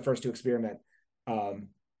were kind of the first to experiment. And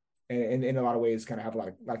in a lot of ways kind of have a lot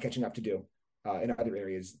of catching up to do in other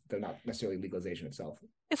areas, though not necessarily legalization itself.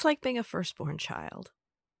 It's like being a firstborn child.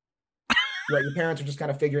 Right. Your parents are just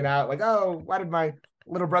kind of figuring out like, oh, why did my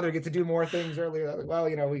little brother get to do more things earlier? Like, well,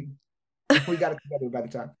 we got it together by the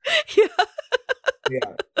time. Yeah.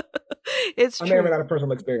 Yeah. It's true. I may have had a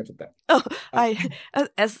personal experience with that. Oh,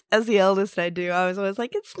 as the eldest, I do. I was always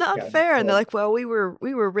like, it's not fair, and they're like, well, we were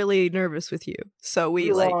really nervous with you, so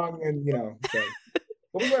we like. Wrong and so.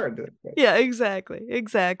 what we learned. Yeah,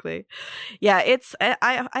 exactly. Yeah,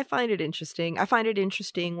 I find it interesting. I find it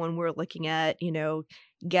interesting when we're looking at,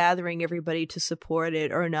 gathering everybody to support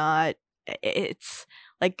it or not. It's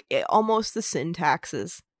like almost the sin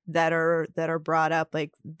taxes that are brought up,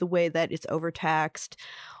 like the way that it's overtaxed,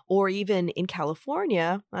 or even in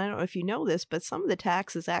California, I don't know if you know this, but some of the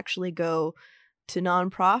taxes actually go to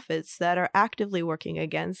nonprofits that are actively working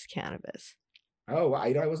against cannabis. Oh,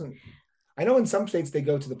 I wasn't. I know in some states they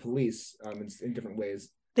go to the police in different ways.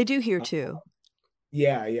 They do here too.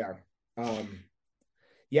 Yeah. And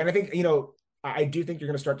I think, I do think you're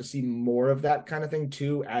going to start to see more of that kind of thing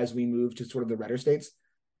too as we move to sort of the redder states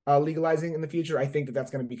legalizing in the future. I think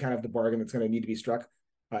that's going to be kind of the bargain that's going to need to be struck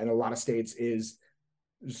in a lot of states, is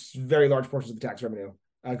very large portions of the tax revenue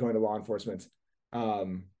going to law enforcement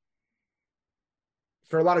for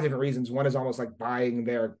a lot of different reasons. One is almost like buying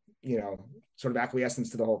their, sort of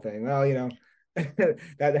acquiescence to the whole thing. Well,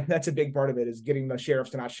 that's a big part of it, is getting the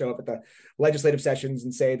sheriffs to not show up at the legislative sessions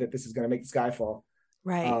and say that this is going to make the sky fall.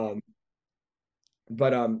 Right.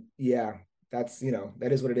 Yeah, that's,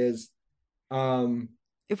 that is what it is.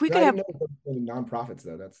 If we could have nonprofits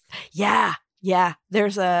though, that's yeah.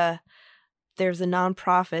 There's a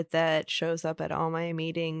nonprofit that shows up at all my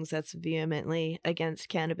meetings that's vehemently against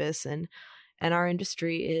cannabis, and our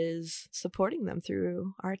industry is supporting them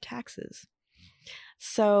through our taxes.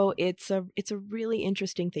 So it's a really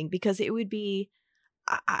interesting thing, because it would be,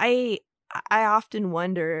 I often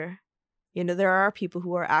wonder, there are people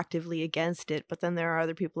who are actively against it, but then there are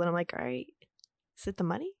other people, and I'm like, all right, is it the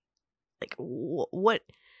money? Like, what?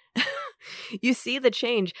 You see the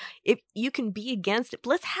change. If you can be against it, but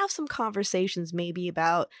let's have some conversations maybe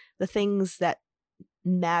about the things that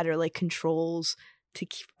matter, like controls to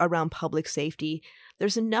keep around public safety.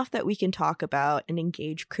 There's enough that we can talk about and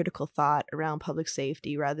engage critical thought around public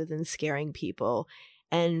safety, rather than scaring people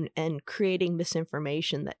and creating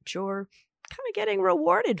misinformation that you're kind of getting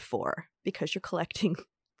rewarded for because you're collecting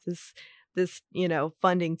this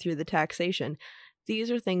funding through the taxation.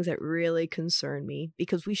 These are things that really concern me,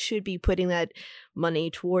 because we should be putting that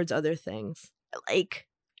money towards other things, like,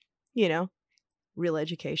 real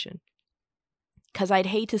education. Because I'd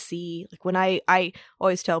hate to see, like, when I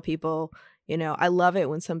always tell people, I love it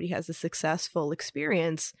when somebody has a successful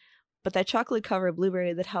experience, but that chocolate-covered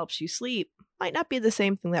blueberry that helps you sleep might not be the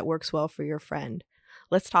same thing that works well for your friend.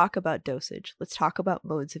 Let's talk about dosage. Let's talk about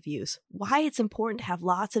modes of use. Why it's important to have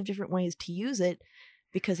lots of different ways to use it,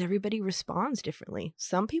 because everybody responds differently.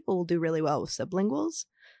 Some people will do really well with sublinguals.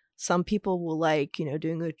 Some people will like,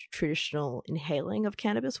 doing a traditional inhaling of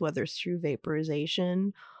cannabis, whether it's through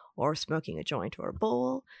vaporization or smoking a joint or a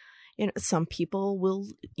bowl. Some people will,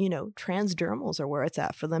 transdermals are where it's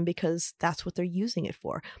at for them, because that's what they're using it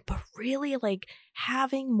for. But really, like,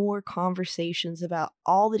 having more conversations about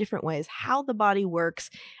all the different ways, how the body works,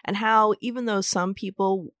 and how, even though some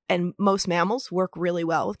people and most mammals work really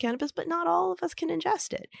well with cannabis, but not all of us can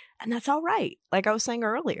ingest it. And that's all right. Like I was saying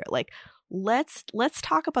earlier, like, let's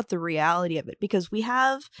talk about the reality of it, because we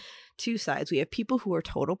have two sides. We have people who are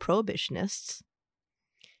total prohibitionists,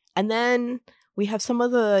 and then we have some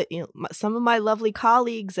of my lovely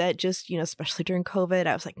colleagues that just, especially during COVID,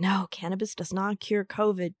 I was like, no, cannabis does not cure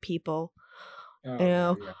COVID, people.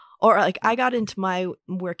 Yeah. Or like, I got into my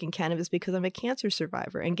work in cannabis because I'm a cancer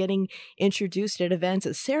survivor, and getting introduced at events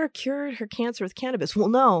as Sarah cured her cancer with cannabis. Well,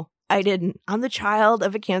 no, I didn't. I'm the child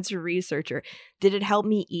of a cancer researcher. Did it help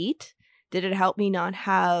me eat? Did it help me not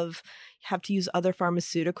have to use other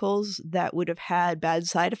pharmaceuticals that would have had bad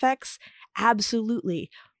side effects? Absolutely.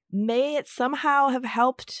 May it somehow have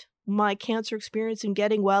helped my cancer experience in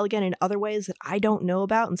getting well again in other ways that I don't know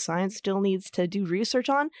about and science still needs to do research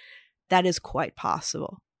on? That is quite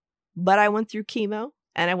possible. But I went through chemo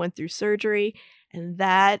and I went through surgery, and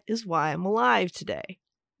that is why I'm alive today.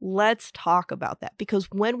 Let's talk about that,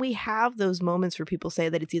 because when we have those moments where people say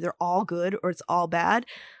that it's either all good or it's all bad,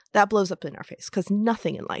 that blows up in our face, because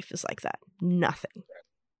nothing in life is like that. Nothing.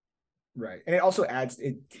 Right. And it also adds,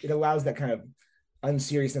 it allows that kind of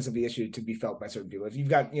unseriousness of the issue to be felt by certain people. If you've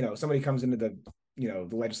got, somebody comes into the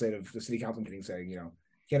the city council meeting saying,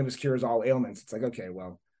 cannabis cures all ailments, it's like, okay,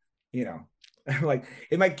 well, like,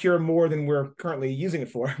 it might cure more than we're currently using it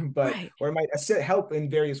for, but right. Or it might help in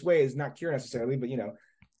various ways, not cure necessarily, but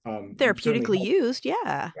therapeutically used.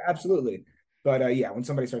 Yeah, absolutely. But when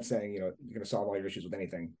somebody starts saying, you're going to solve all your issues with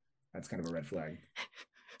anything, that's kind of a red flag.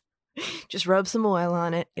 Just rub some oil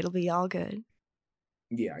on it. It'll be all good.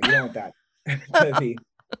 Yeah, you don't want that.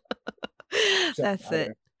 That's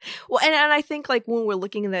it. Well, and I think like when we're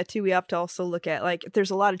looking at that too, we have to also look at like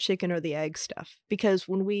there's a lot of chicken or the egg stuff, because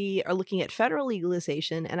when we are looking at federal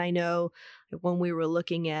legalization, and I know when we were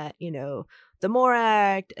looking at, the MORE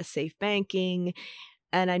Act, a safe banking,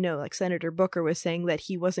 and I know like Senator Booker was saying that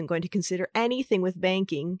he wasn't going to consider anything with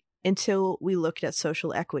banking until we looked at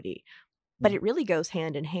social equity. But it really goes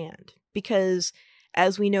hand in hand, because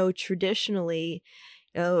as we know traditionally,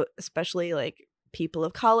 especially like people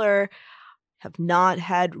of color have not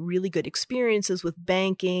had really good experiences with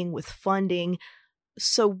banking, with funding.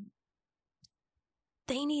 So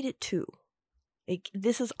they need it too.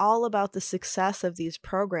 This is all about the success of these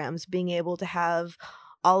programs, being able to have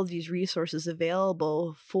all of these resources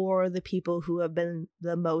available for the people who have been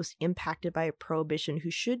the most impacted by prohibition,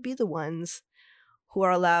 who should be the ones who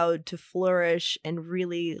are allowed to flourish and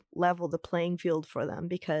really level the playing field for them,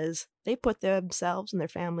 because they put themselves and their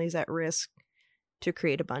families at risk to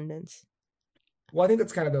create abundance. Well, I think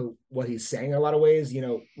that's kind of what he's saying in a lot of ways.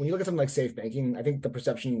 When you look at something like safe banking, I think the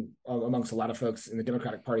perception amongst a lot of folks in the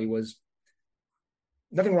Democratic Party was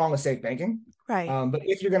nothing wrong with safe banking. Right. But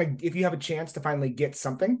if you have a chance to finally get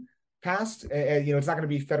something passed, it's not going to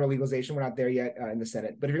be federal legalization. We're not there yet in the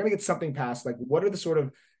Senate. But if you're going to get something passed, like what are the sort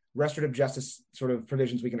of restorative justice sort of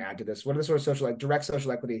provisions we can add to this? What are the sort of direct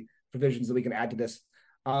social equity provisions that we can add to this?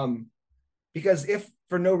 Because if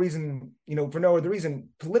for no other reason,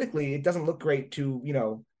 politically, it doesn't look great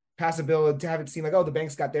to, pass a bill to have it seem like, oh, the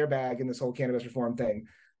banks got their bag in this whole cannabis reform thing.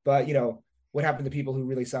 But, what happened to people who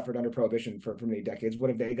really suffered under prohibition for many decades? What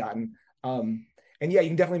have they gotten? And yeah, you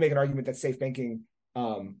can definitely make an argument that safe banking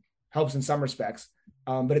helps in some respects.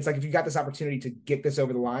 But it's like, if you got this opportunity to get this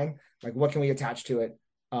over the line, like what can we attach to it?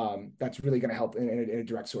 That's really going to help in a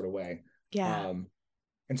direct sort of way. Yeah.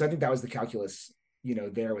 And so I think that was the calculus,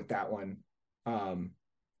 there with that one.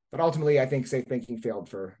 But ultimately, I think safe banking failed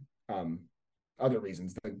for other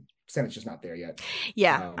reasons. The Senate's just not there yet.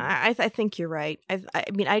 Yeah, I think you're right. I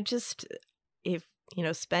mean, I just, if,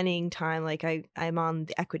 spending time, like I'm on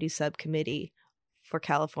the equity subcommittee for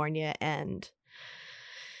California, and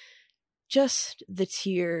just the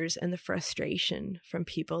tears and the frustration from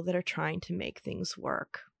people that are trying to make things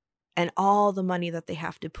work, and all the money that they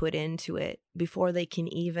have to put into it before they can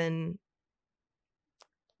even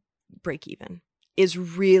break even, is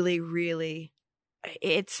really, really,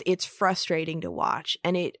 it's frustrating to watch.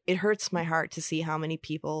 And it hurts my heart to see how many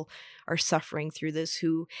people are suffering through this,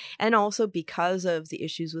 and also because of the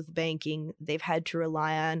issues with banking, they've had to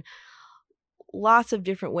rely on lots of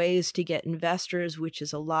different ways to get investors, which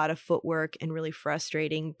is a lot of footwork and really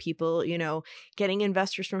frustrating. People, getting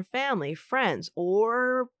investors from family, friends,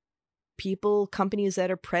 or companies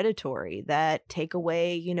that are predatory, that take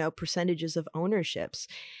away, percentages of ownerships.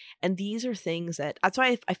 And these are things that's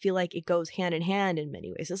why I feel like it goes hand in hand in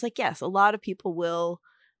many ways. It's like, yes, a lot of people will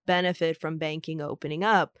benefit from banking opening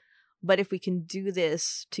up, but if we can do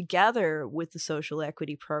this together with the social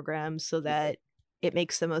equity programs so that it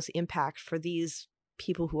makes the most impact for these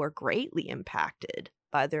people who are greatly impacted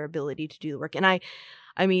by their ability to do the work. And I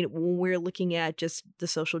mean, when we're looking at just the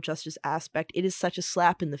social justice aspect, it is such a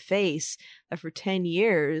slap in the face that for 10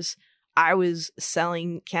 years, I was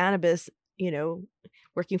selling cannabis,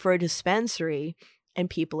 working for a dispensary, and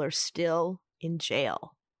people are still in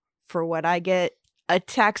jail for what I get a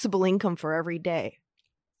taxable income for every day.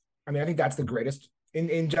 I mean, I think that's the greatest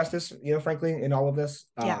injustice, frankly, in all of this.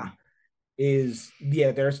 There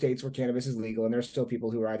are states where cannabis is legal, and there's still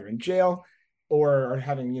people who are either in jail or are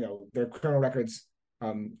having, their criminal records,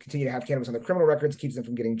 continue to have cannabis on their criminal records, keeps them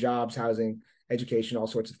from getting jobs, housing, education, all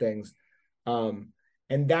sorts of things.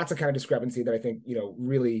 And that's a kind of discrepancy that I think,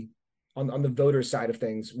 really on the voter side of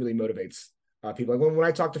things really motivates people. Like when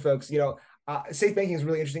I talk to folks, safe banking is a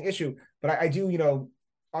really interesting issue, but I do,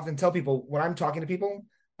 often tell people when I'm talking to people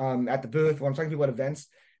at the booth, when I'm talking to people at events,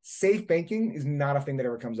 safe banking is not a thing that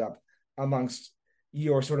ever comes up amongst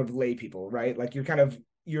your sort of lay people, right? Like you're kind of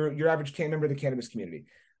your average member of the cannabis community.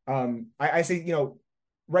 I say,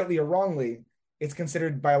 rightly or wrongly, it's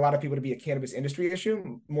considered by a lot of people to be a cannabis industry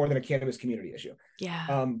issue more than a cannabis community issue.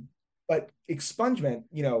 Yeah. But expungement,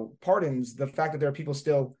 pardons, the fact that there are people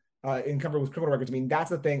still encumbered with criminal records. I mean, that's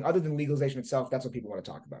the thing. Other than legalization itself, that's what people want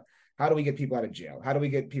to talk about. How do we get people out of jail? How do we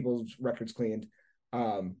get people's records cleaned?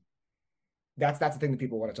 That's the thing that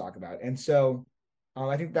people want to talk about. And so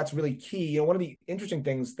I think that's really key. One of the interesting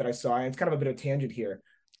things that I saw, and it's kind of a bit of a tangent here.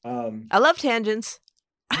 I love tangents.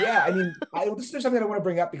 Yeah, I mean, this is something that I want to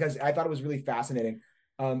bring up because I thought it was really fascinating.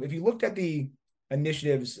 If you looked at the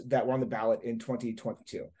initiatives that were on the ballot in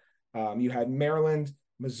 2022, you had Maryland,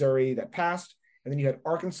 Missouri that passed, and then you had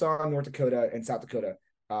Arkansas, North Dakota, and South Dakota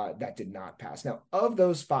that did not pass. Now, of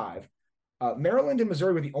those five, Maryland and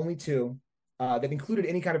Missouri were the only two that included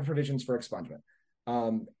any kind of provisions for expungement.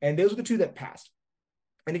 And those were the two that passed.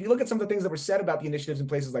 And if you look at some of the things that were said about the initiatives in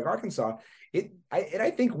places like Arkansas,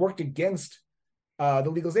 I think worked against the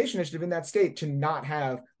legalization initiative in that state to not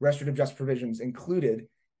have restorative justice provisions included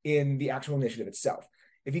in the actual initiative itself.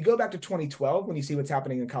 If you go back to 2012, when you see what's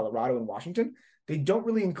happening in Colorado and Washington, they don't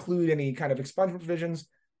really include any kind of expungement provisions.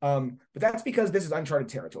 But that's because this is uncharted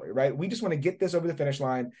territory, right? We just want to get this over the finish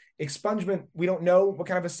line. Expungement, we don't know what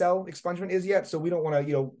kind of a cell expungement is yet. So we don't want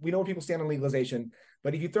to, we know where people stand on legalization.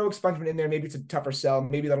 But if you throw expungement in there, maybe it's a tougher sell.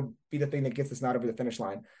 Maybe that'll be the thing that gets this not over the finish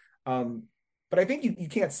line. But I think you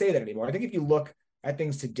can't say that anymore. I think if you look at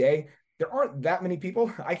things today, there aren't that many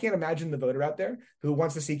people. I can't imagine the voter out there who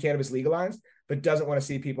wants to see cannabis legalized, but doesn't want to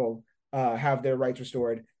see people have their rights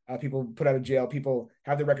restored, people put out of jail, people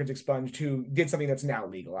have their records expunged who did something that's now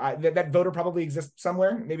legal. That voter probably exists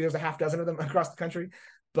somewhere. Maybe there's a half dozen of them across the country,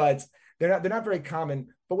 but they're not very common.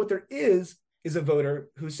 But what there is a voter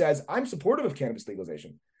who says, I'm supportive of cannabis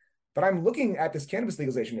legalization, but I'm looking at this cannabis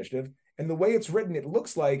legalization initiative, and the way it's written, it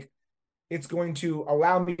looks like it's going to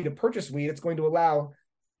allow me to purchase weed. It's going to allow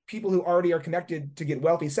people who already are connected to get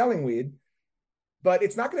wealthy selling weed, but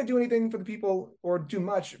it's not going to do anything for the people or do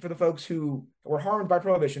much for the folks who were harmed by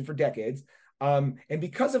prohibition for decades. And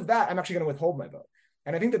because of that, I'm actually going to withhold my vote.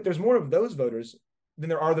 And I think that there's more of those voters than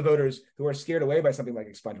there are the voters who are scared away by something like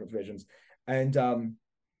expungement provisions. And,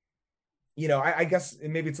 I guess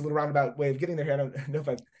maybe it's a little roundabout way of getting there here. I don't know if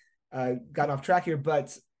I've gotten off track here,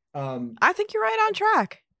 but I think you're right on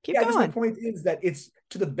track. Keep going. My point is that it's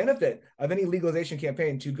to the benefit of any legalization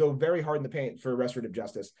campaign to go very hard in the paint for restorative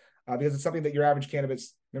justice, because it's something that your average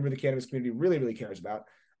member of the cannabis community really, really cares about.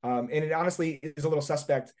 And it honestly is a little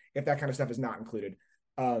suspect if that kind of stuff is not included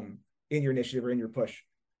in your initiative or in your push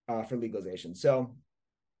for legalization. So,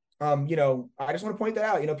 I just want to point that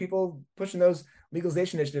out. People pushing those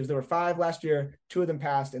legalization initiatives, there were 5 last year, 2 of them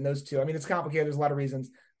passed, and those 2, it's complicated. There's a lot of reasons,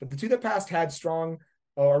 but the 2 that passed had strong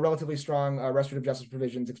or relatively strong restorative justice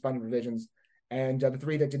provisions, expungement provisions, and the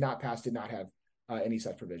 3 that did not pass did not have any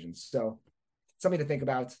such provisions. So something to think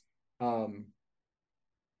about.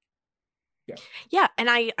 Yeah. And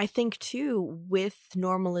I think too, with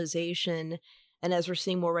normalization and as we're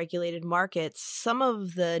seeing more regulated markets, some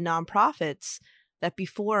of the nonprofits that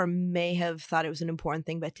before may have thought it was an important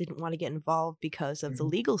thing but didn't want to get involved because of the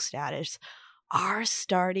legal status are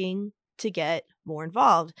starting to get more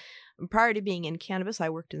involved. And prior to being in cannabis, I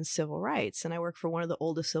worked in civil rights, and I worked for one of the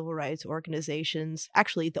oldest civil rights organizations,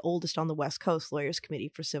 actually the oldest on the West Coast, Lawyers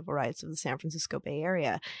Committee for Civil Rights of the San Francisco Bay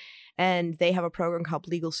Area. And they have a program called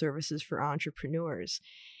Legal Services for Entrepreneurs.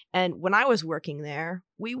 And when I was working there,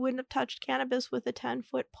 we wouldn't have touched cannabis with a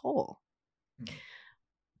 10-foot pole.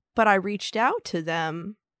 But I reached out to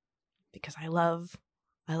them because I love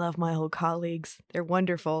my old colleagues. They're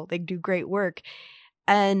wonderful. They do great work.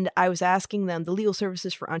 And I was asking them, the Legal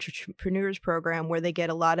Services for Entrepreneurs program, where they get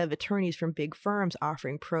a lot of attorneys from big firms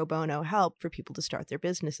offering pro bono help for people to start their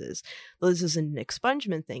businesses. Though this isn't an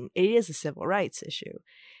expungement thing, it is a civil rights issue.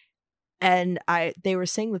 And they were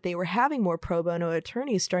saying that they were having more pro bono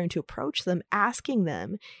attorneys starting to approach them, asking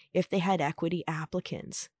them if they had equity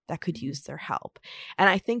applicants that could use their help. And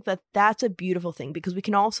I think that that's a beautiful thing, because we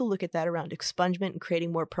can also look at that around expungement and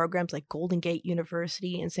creating more programs. Like Golden Gate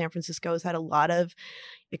University in San Francisco has had a lot of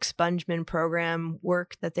expungement program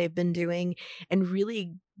work that they've been doing, and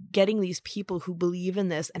really getting these people who believe in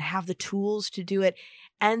this and have the tools to do it.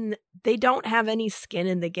 And they don't have any skin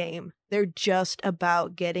in the game. They're just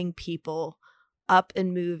about getting people up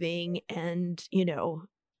and moving and,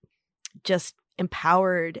 just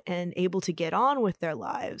empowered and able to get on with their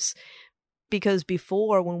lives. Because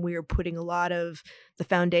before, when we were putting a lot of the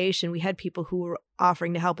foundation, we had people who were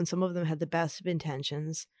offering to help, and some of them had the best of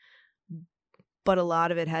intentions, but a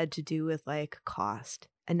lot of it had to do with cost.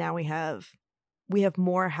 And now we have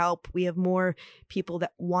more help. We have more people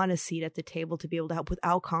that want a seat at the table to be able to help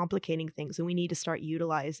without complicating things, and we need to start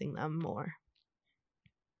utilizing them more.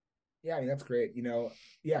 Yeah, that's great.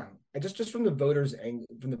 Just from the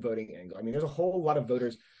from the voting angle, there's a whole lot of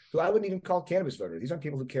voters who I wouldn't even call cannabis voters. These aren't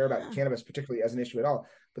people who care about cannabis particularly as an issue at all,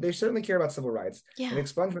 but they certainly care about civil rights. Yeah. And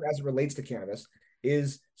expungement as it relates to cannabis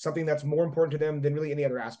is something that's more important to them than really any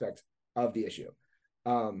other aspect of the issue.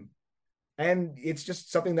 And it's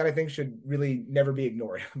just something that I think should really never be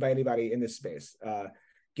ignored by anybody in this space.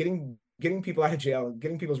 Getting people out of jail,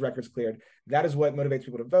 getting people's records cleared, that is what motivates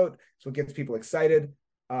people to vote. It's what gets people excited.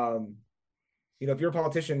 If you're a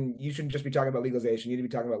politician, you shouldn't just be talking about legalization. You need to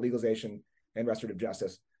be talking about legalization and restorative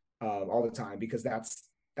justice all the time, because that's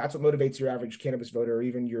what motivates your average cannabis voter, or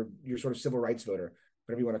even your sort of civil rights voter,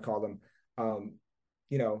 whatever you want to call them.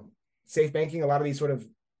 safe banking, a lot of these sort of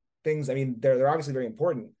things, I mean, they're obviously very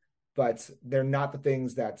important, but they're not the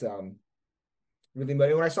things that really.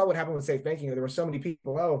 But when I saw what happened with safe banking, there were so many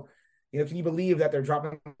people, oh, can you believe that they're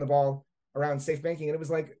dropping the ball around safe banking? And it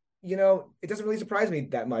was like, it doesn't really surprise me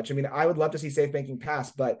that much. I mean, I would love to see safe banking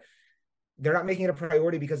pass, but they're not making it a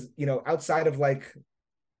priority because, outside of like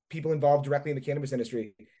people involved directly in the cannabis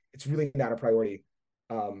industry, it's really not a priority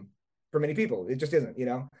for many people. It just isn't,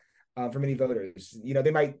 for many voters.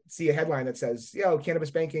 They might see a headline that says,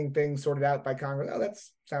 cannabis banking thing sorted out by Congress. Oh, that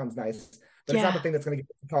sounds nice. But it's not the thing that's going to get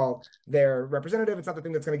them to call their representative. It's not the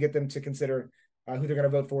thing that's going to get them to consider who they're going to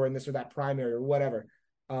vote for in this or that primary or whatever.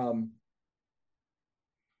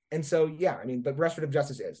 And so, I mean, but restorative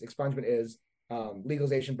justice is, expungement is,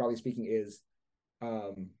 legalization, broadly speaking, is.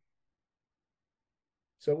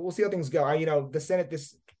 So we'll see how things go. The Senate,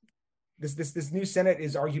 this new Senate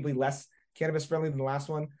is arguably less cannabis friendly than the last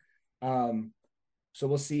one. So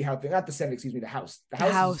we'll see how not the Senate, excuse me, the House. The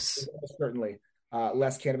House. Is certainly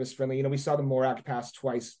less cannabis friendly. We saw the MORE Act pass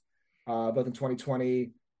twice, both in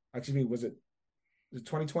 2020. Excuse me, was it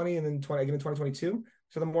 2020 and then again in 2022?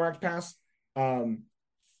 So the MORE Act passed.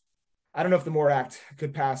 I don't know if the MORE Act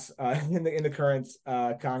could pass in the current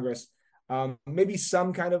Congress. Maybe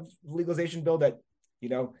some kind of legalization bill that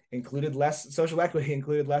included less social equity,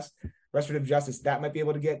 included less restorative justice, that might be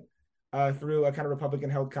able to get through a kind of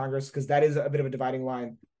Republican-held Congress, because that is a bit of a dividing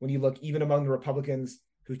line when you look even among the Republicans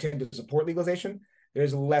who tend to support legalization.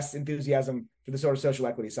 There's less enthusiasm for the sort of social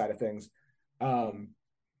equity side of things, and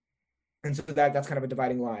so that's kind of a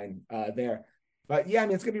dividing line there. But I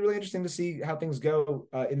mean, it's going to be really interesting to see how things go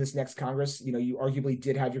in this next Congress. You arguably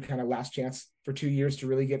did have your kind of last chance for 2 years to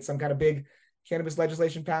really get some kind of big cannabis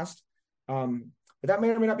legislation passed. But that may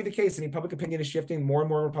or may not be the case. I mean, public opinion is shifting. More and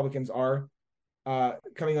more Republicans are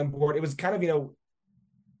coming on board. It was kind of,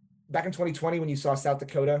 back in 2020 when you saw South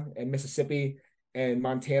Dakota and Mississippi and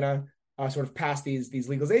Montana sort of pass these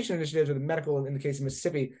legalization initiatives, or the medical, in the case of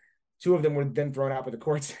Mississippi, 2 of them were then thrown out by the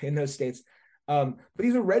courts in those states. But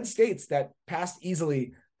these are red states that passed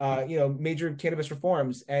easily, major cannabis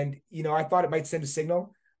reforms. And, I thought it might send a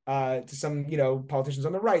signal to some, politicians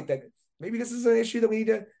on the right that maybe this is an issue that we need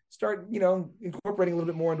to start, incorporating a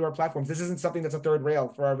little bit more into our platforms. This isn't something that's a third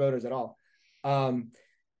rail for our voters at all.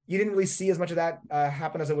 You didn't really see as much of that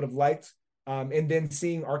happen as I would have liked. And then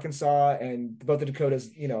seeing Arkansas and both the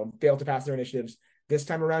Dakotas, fail to pass their initiatives this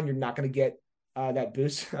time around, you're not going to get that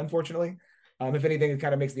boost, unfortunately. If anything, it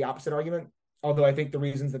kind of makes the opposite argument. Although I think the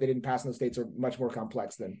reasons that they didn't pass in those states are much more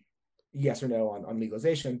complex than yes or no on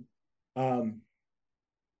legalization.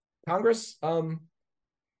 Congress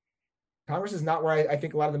is not where I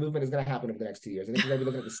think a lot of the movement is going to happen over the next 2 years. I think we're going to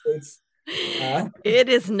be looking at the states. It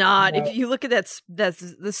is not. If you look at that's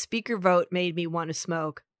the speaker vote made me want to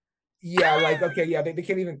smoke. Yeah, like, okay, they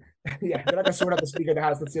can't even. Yeah, they're not going to sort out the speaker of the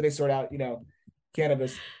House. Let's see how they sort out,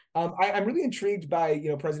 cannabis. I'm really intrigued by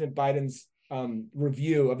President Biden's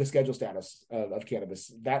review of the schedule status of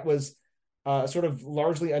cannabis. That was sort of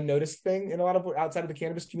largely unnoticed thing in a lot of outside of the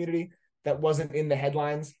cannabis community. That wasn't in the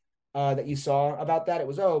headlines that you saw about that. It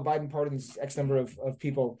was, Biden pardons X number of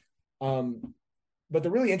people. But the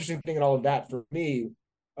really interesting thing in all of that for me,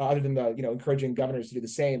 other than the encouraging governors to do the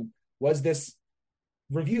same, was this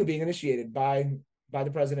review being initiated by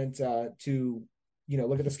the president to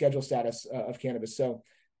look at the schedule status of cannabis. So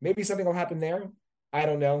maybe something will happen there. I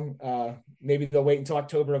don't know. Maybe they'll wait until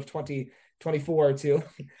October of 2024 to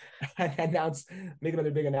make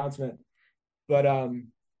another big announcement. But I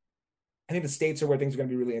think the states are where things are going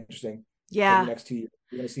to be really interesting. Yeah. For the next 2 years,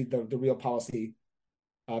 you're going to see the real policy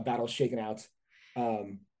battles shaken out. Not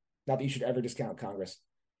that you should ever discount Congress.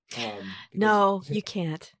 No, you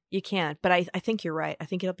can't. You can't. But I think you're right. I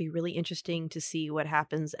think it'll be really interesting to see what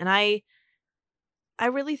happens. And I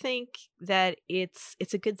really think that it's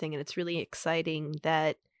a good thing, and it's really exciting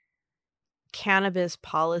that cannabis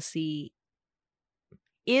policy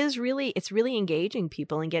is really engaging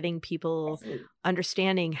people and getting people Absolutely.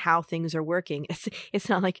 understanding how things are working. It's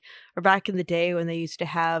not like back in the day when they used to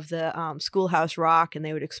have the Schoolhouse Rock and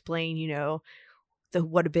they would explain,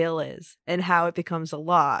 what a bill is and how it becomes a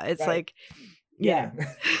law. It's right. Like, yeah.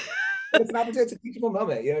 It's a teachable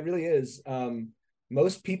moment. Yeah, it really is.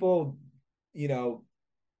 Most people,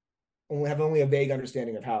 only a vague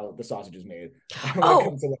understanding of how the sausage is made when it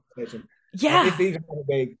comes to legislation. Yeah. If they even have a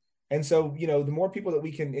vague. And so, the more people that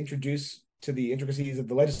we can introduce to the intricacies of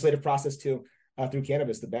the legislative process through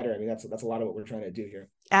cannabis, the better. I mean, that's a lot of what we're trying to do here.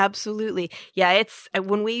 Absolutely. Yeah. It's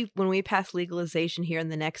when we passed legalization here, and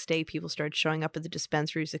the next day people started showing up at the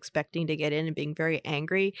dispensaries expecting to get in and being very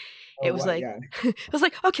angry. It was like,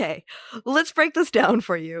 okay, let's break this down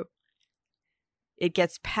for you. it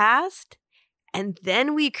gets passed, and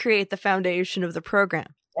then we create the foundation of the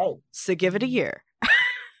program. Right. So give it a year.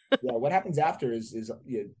 Yeah, what happens after is as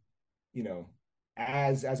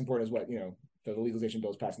important as what the legalization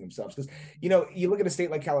bills passing themselves. Because you look at a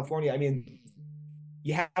state like California. I mean,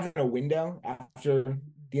 you have a window after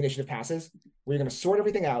the initiative passes where you're going to sort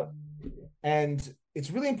everything out, and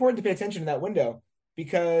it's really important to pay attention to that window,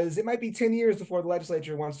 because it might be 10 years before the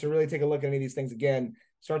legislature wants to really take a look at any of these things again,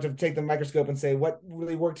 start to take the microscope and say what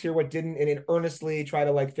really worked here, what didn't, and earnestly try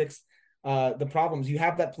to fix the problems. You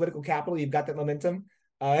have that political capital, you've got that momentum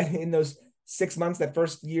in those 6 months, that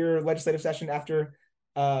first year legislative session after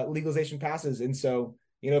legalization passes. And so,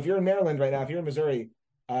 if you're in Maryland right now, if you're in Missouri,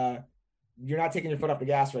 you're not taking your foot off the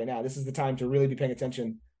gas right now. This is the time to really be paying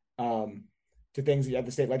attention to things at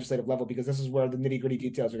the state legislative level, because this is where the nitty gritty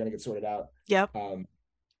details are going to get sorted out. Yep.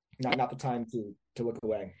 Not the time to look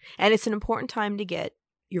away. And it's an important time to get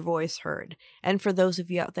your voice heard. And for those of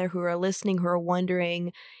you out there who are listening, who are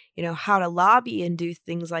wondering, how to lobby and do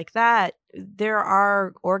things like that, there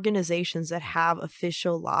are organizations that have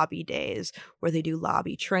official lobby days where they do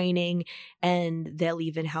lobby training, and they'll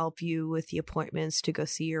even help you with the appointments to go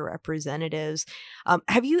see your representatives.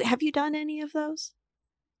 Have you done any of those?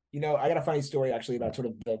 I got a funny story actually about sort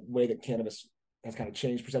of the way that cannabis has kind of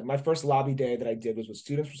changed. My first lobby day that I did was with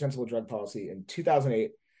Students for Sensible Drug Policy in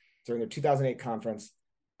 2008, during their 2008 conference.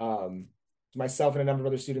 Myself and a number of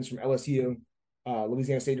other students from LSU,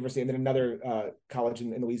 Louisiana State University, and then another college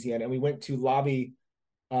in Louisiana. And we went to lobby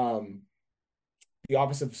the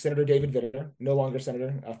office of Senator David Vitter, no longer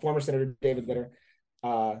senator, former Senator David Vitter.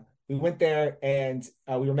 We went there, and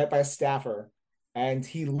we were met by a staffer, and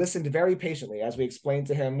he listened very patiently as we explained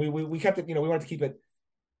to him. We kept it, we wanted to keep it,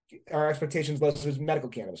 our expectations low. So it was medical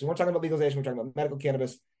cannabis. We weren't talking about legalization. We're talking about medical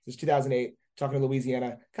cannabis. This is 2008, talking to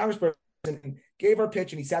Louisiana congressperson, gave our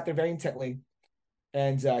pitch, and he sat there very intently.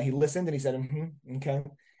 And he listened, and he said, okay. And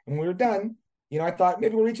when we were done, I thought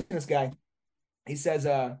maybe we're reaching this guy. He says,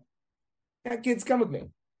 kids, come with me.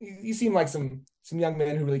 You seem like some young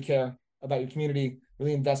men who really care about your community,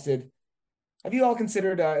 really invested. Have you all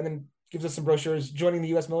considered, and then gives us some brochures, joining the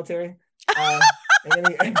U.S. military? And then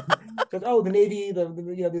he says, the Navy,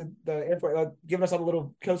 the Air Force, giving us all the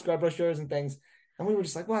little Coast Guard brochures and things. And we were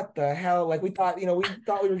just like, what the hell? We thought, we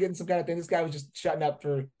were getting some kind of thing. This guy was just shutting up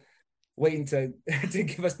for waiting to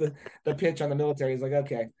give us the pitch on the military. He's like,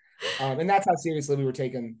 okay. And that's how seriously we were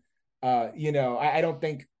taken. I don't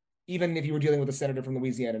think, even if you were dealing with a senator from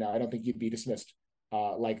Louisiana now, I don't think you'd be dismissed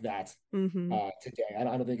like that today. I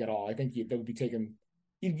don't think at all. I think that would be taken,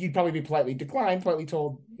 you'd probably be politely declined, politely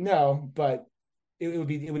told no, but it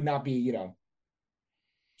would not be,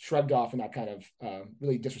 shrugged off in that kind of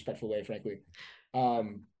really disrespectful way, frankly.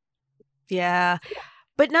 Yeah.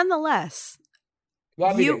 But nonetheless,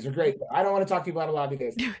 lobby days are great. I don't want to talk to you about lobby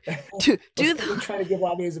days. We're trying to give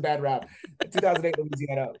lobby days a bad rap. 2008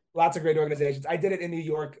 Louisiana, lots of great organizations. I did it in New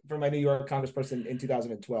York for my New York congressperson in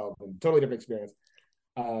 2012. Totally different experience.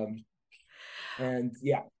 And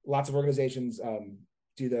yeah, lots of organizations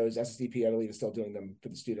do those. SSDP, I believe, is still doing them for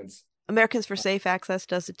the students. Americans for Safe Access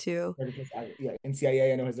does it too. Yeah,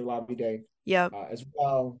 NCIA, I know, has their lobby day. Yep. As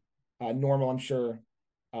well. Normal, I'm sure,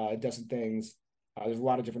 does some things. There's a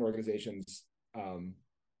lot of different organizations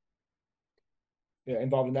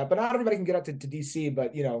involved in that, but not everybody can get up to DC.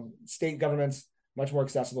 But state governments, much more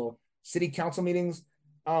accessible. City council meetings,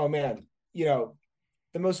 oh man, the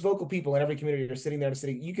most vocal people in every community are sitting there in a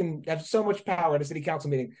city. You can have so much power in a city council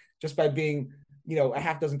meeting just by being a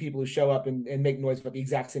half dozen people who show up and make noise about the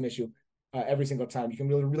exact same issue every single time. You can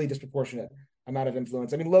really disproportionate amount of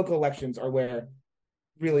influence. I mean, local elections are where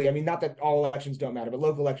really, not that all elections don't matter, but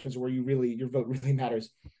local elections are where your vote really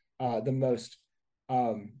matters the most.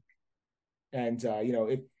 All kinds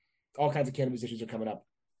of cannabis issues are coming up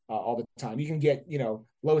all the time. You can get,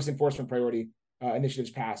 lowest enforcement priority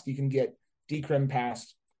initiatives passed. You can get decrim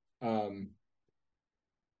passed.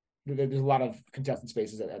 There's a lot of contested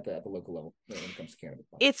spaces at the local level when it comes to cannabis.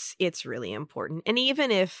 It's really important. And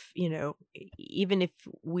even if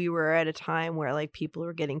we were at a time where people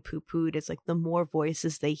were getting poo-pooed, it's the more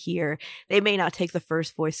voices they hear, they may not take the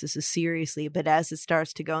first voices as seriously, but as it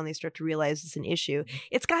starts to go and they start to realize it's an issue,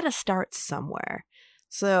 it's got to start somewhere.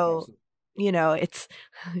 So absolutely. It's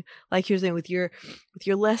like you're saying, with your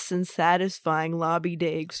less than satisfying lobby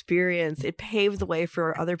day experience, it paved the way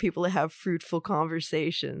for other people to have fruitful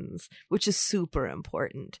conversations, which is super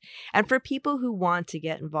important. And for people who want to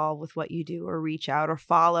get involved with what you do, or reach out or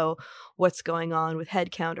follow what's going on with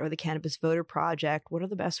Headcount or the Cannabis Voter Project, what are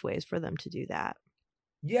the best ways for them to do that?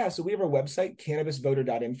 Yeah, so we have our website,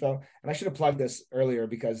 cannabisvoter.info. And I should have plugged this earlier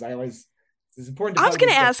because I always It's important to I was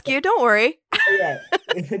going to ask you, don't worry. Yeah,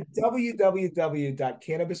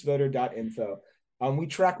 www.cannabisvoter.info. We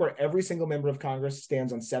track where every single member of Congress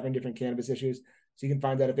stands on 7 different cannabis issues. So you can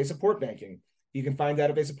find out if they support banking. You can find out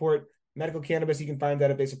if they support medical cannabis. You can find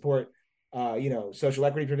out if they support, social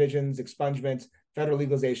equity provisions, expungement, federal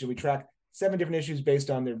legalization. We track 7 different issues based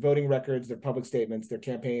on their voting records, their public statements, their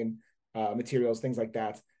campaign materials, things like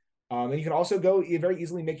that. And you can also go very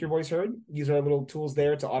easily make your voice heard. Use our little tools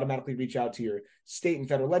there to automatically reach out to your state and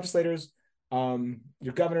federal legislators,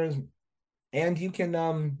 your governors, and you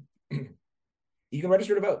can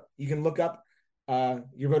register to vote. You can look up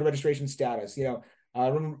your voter registration status.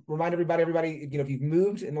 Remind everybody, if you've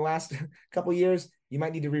moved in the last couple of years, you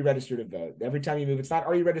might need to re-register to vote. Every time you move, it's not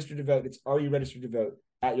are you registered to vote, it's are you registered to vote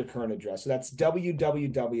at your current address. So that's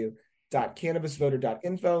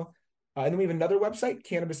www.cannabisvoter.info. And then we have another website,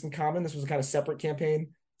 Cannabis in Common. This was a kind of separate campaign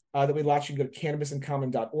that we launched. You can go to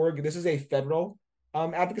cannabisincommon.org. This is a federal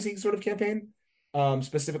advocacy sort of campaign,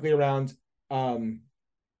 specifically around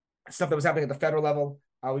stuff that was happening at the federal level.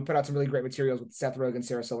 We put out some really great materials with Seth Rogen,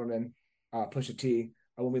 Sarah Silverman, Pusha T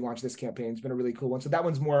when we launched this campaign. It's been a really cool one. So that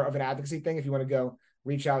one's more of an advocacy thing. If you want to go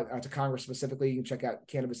reach out to Congress specifically, you can check out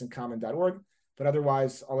cannabisincommon.org. But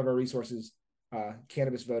otherwise, all of our resources,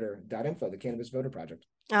 cannabisvoter.info, the Cannabis Voter Project.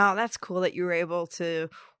 Oh, that's cool that you were able to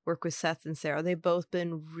work with Seth and Sarah. They've both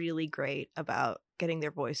been really great about getting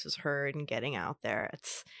their voices heard and getting out there.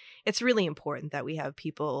 It's really important that we have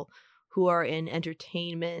people who are in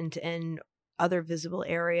entertainment and other visible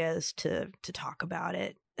areas to talk about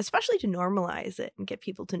it, especially to normalize it and get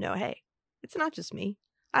people to know, hey, it's not just me.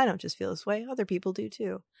 I don't just feel this way. Other people do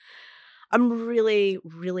too. I'm really,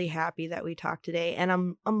 really happy that we talked today, and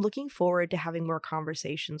I'm looking forward to having more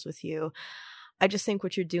conversations with you. I just think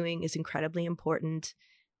what you're doing is incredibly important,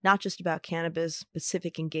 not just about cannabis, but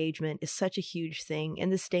civic engagement is such a huge thing. In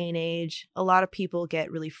this day and age, a lot of people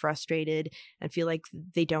get really frustrated and feel like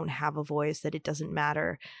they don't have a voice, that it doesn't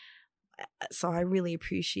matter. So I really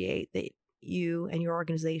appreciate that you and your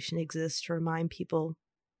organization exist to remind people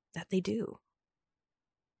that they do.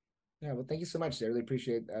 Yeah, well, thank you so much. I really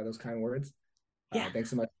appreciate those kind words. Yeah. Thanks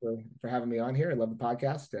so much for having me on here. I love the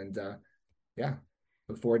podcast, and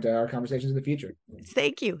look forward to our conversations in the future.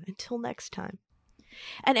 Thank you. Until next time.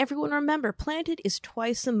 And everyone, remember, Planted is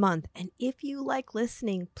twice a month. And if you like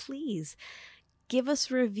listening, please give us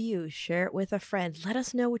a review, share it with a friend. Let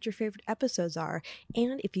us know what your favorite episodes are.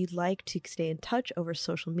 And if you'd like to stay in touch over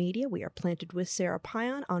social media, we are Planted with Sarah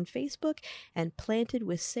Pion on Facebook and Planted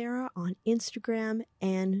with Sarah on Instagram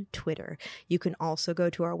and Twitter. You can also go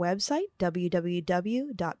to our website,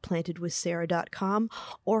 www.plantedwithsarah.com,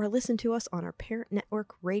 or listen to us on our parent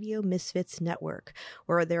network, Radio Misfits Network,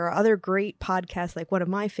 where there are other great podcasts, like one of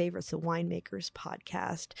my favorites, the Winemakers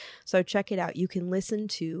Podcast. So check it out. You can listen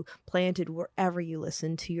to Planted wherever you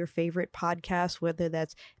listen to your favorite podcast, whether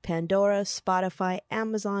that's Pandora, Spotify,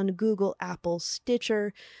 Amazon, Google, Apple,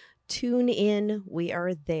 Stitcher, TuneIn. We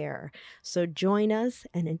are there. So join us,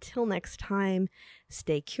 and until next time,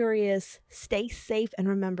 stay curious, stay safe, and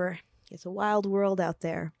remember, it's a wild world out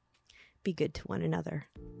there. Be good to one another.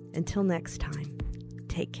 Until next time,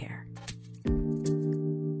 take care.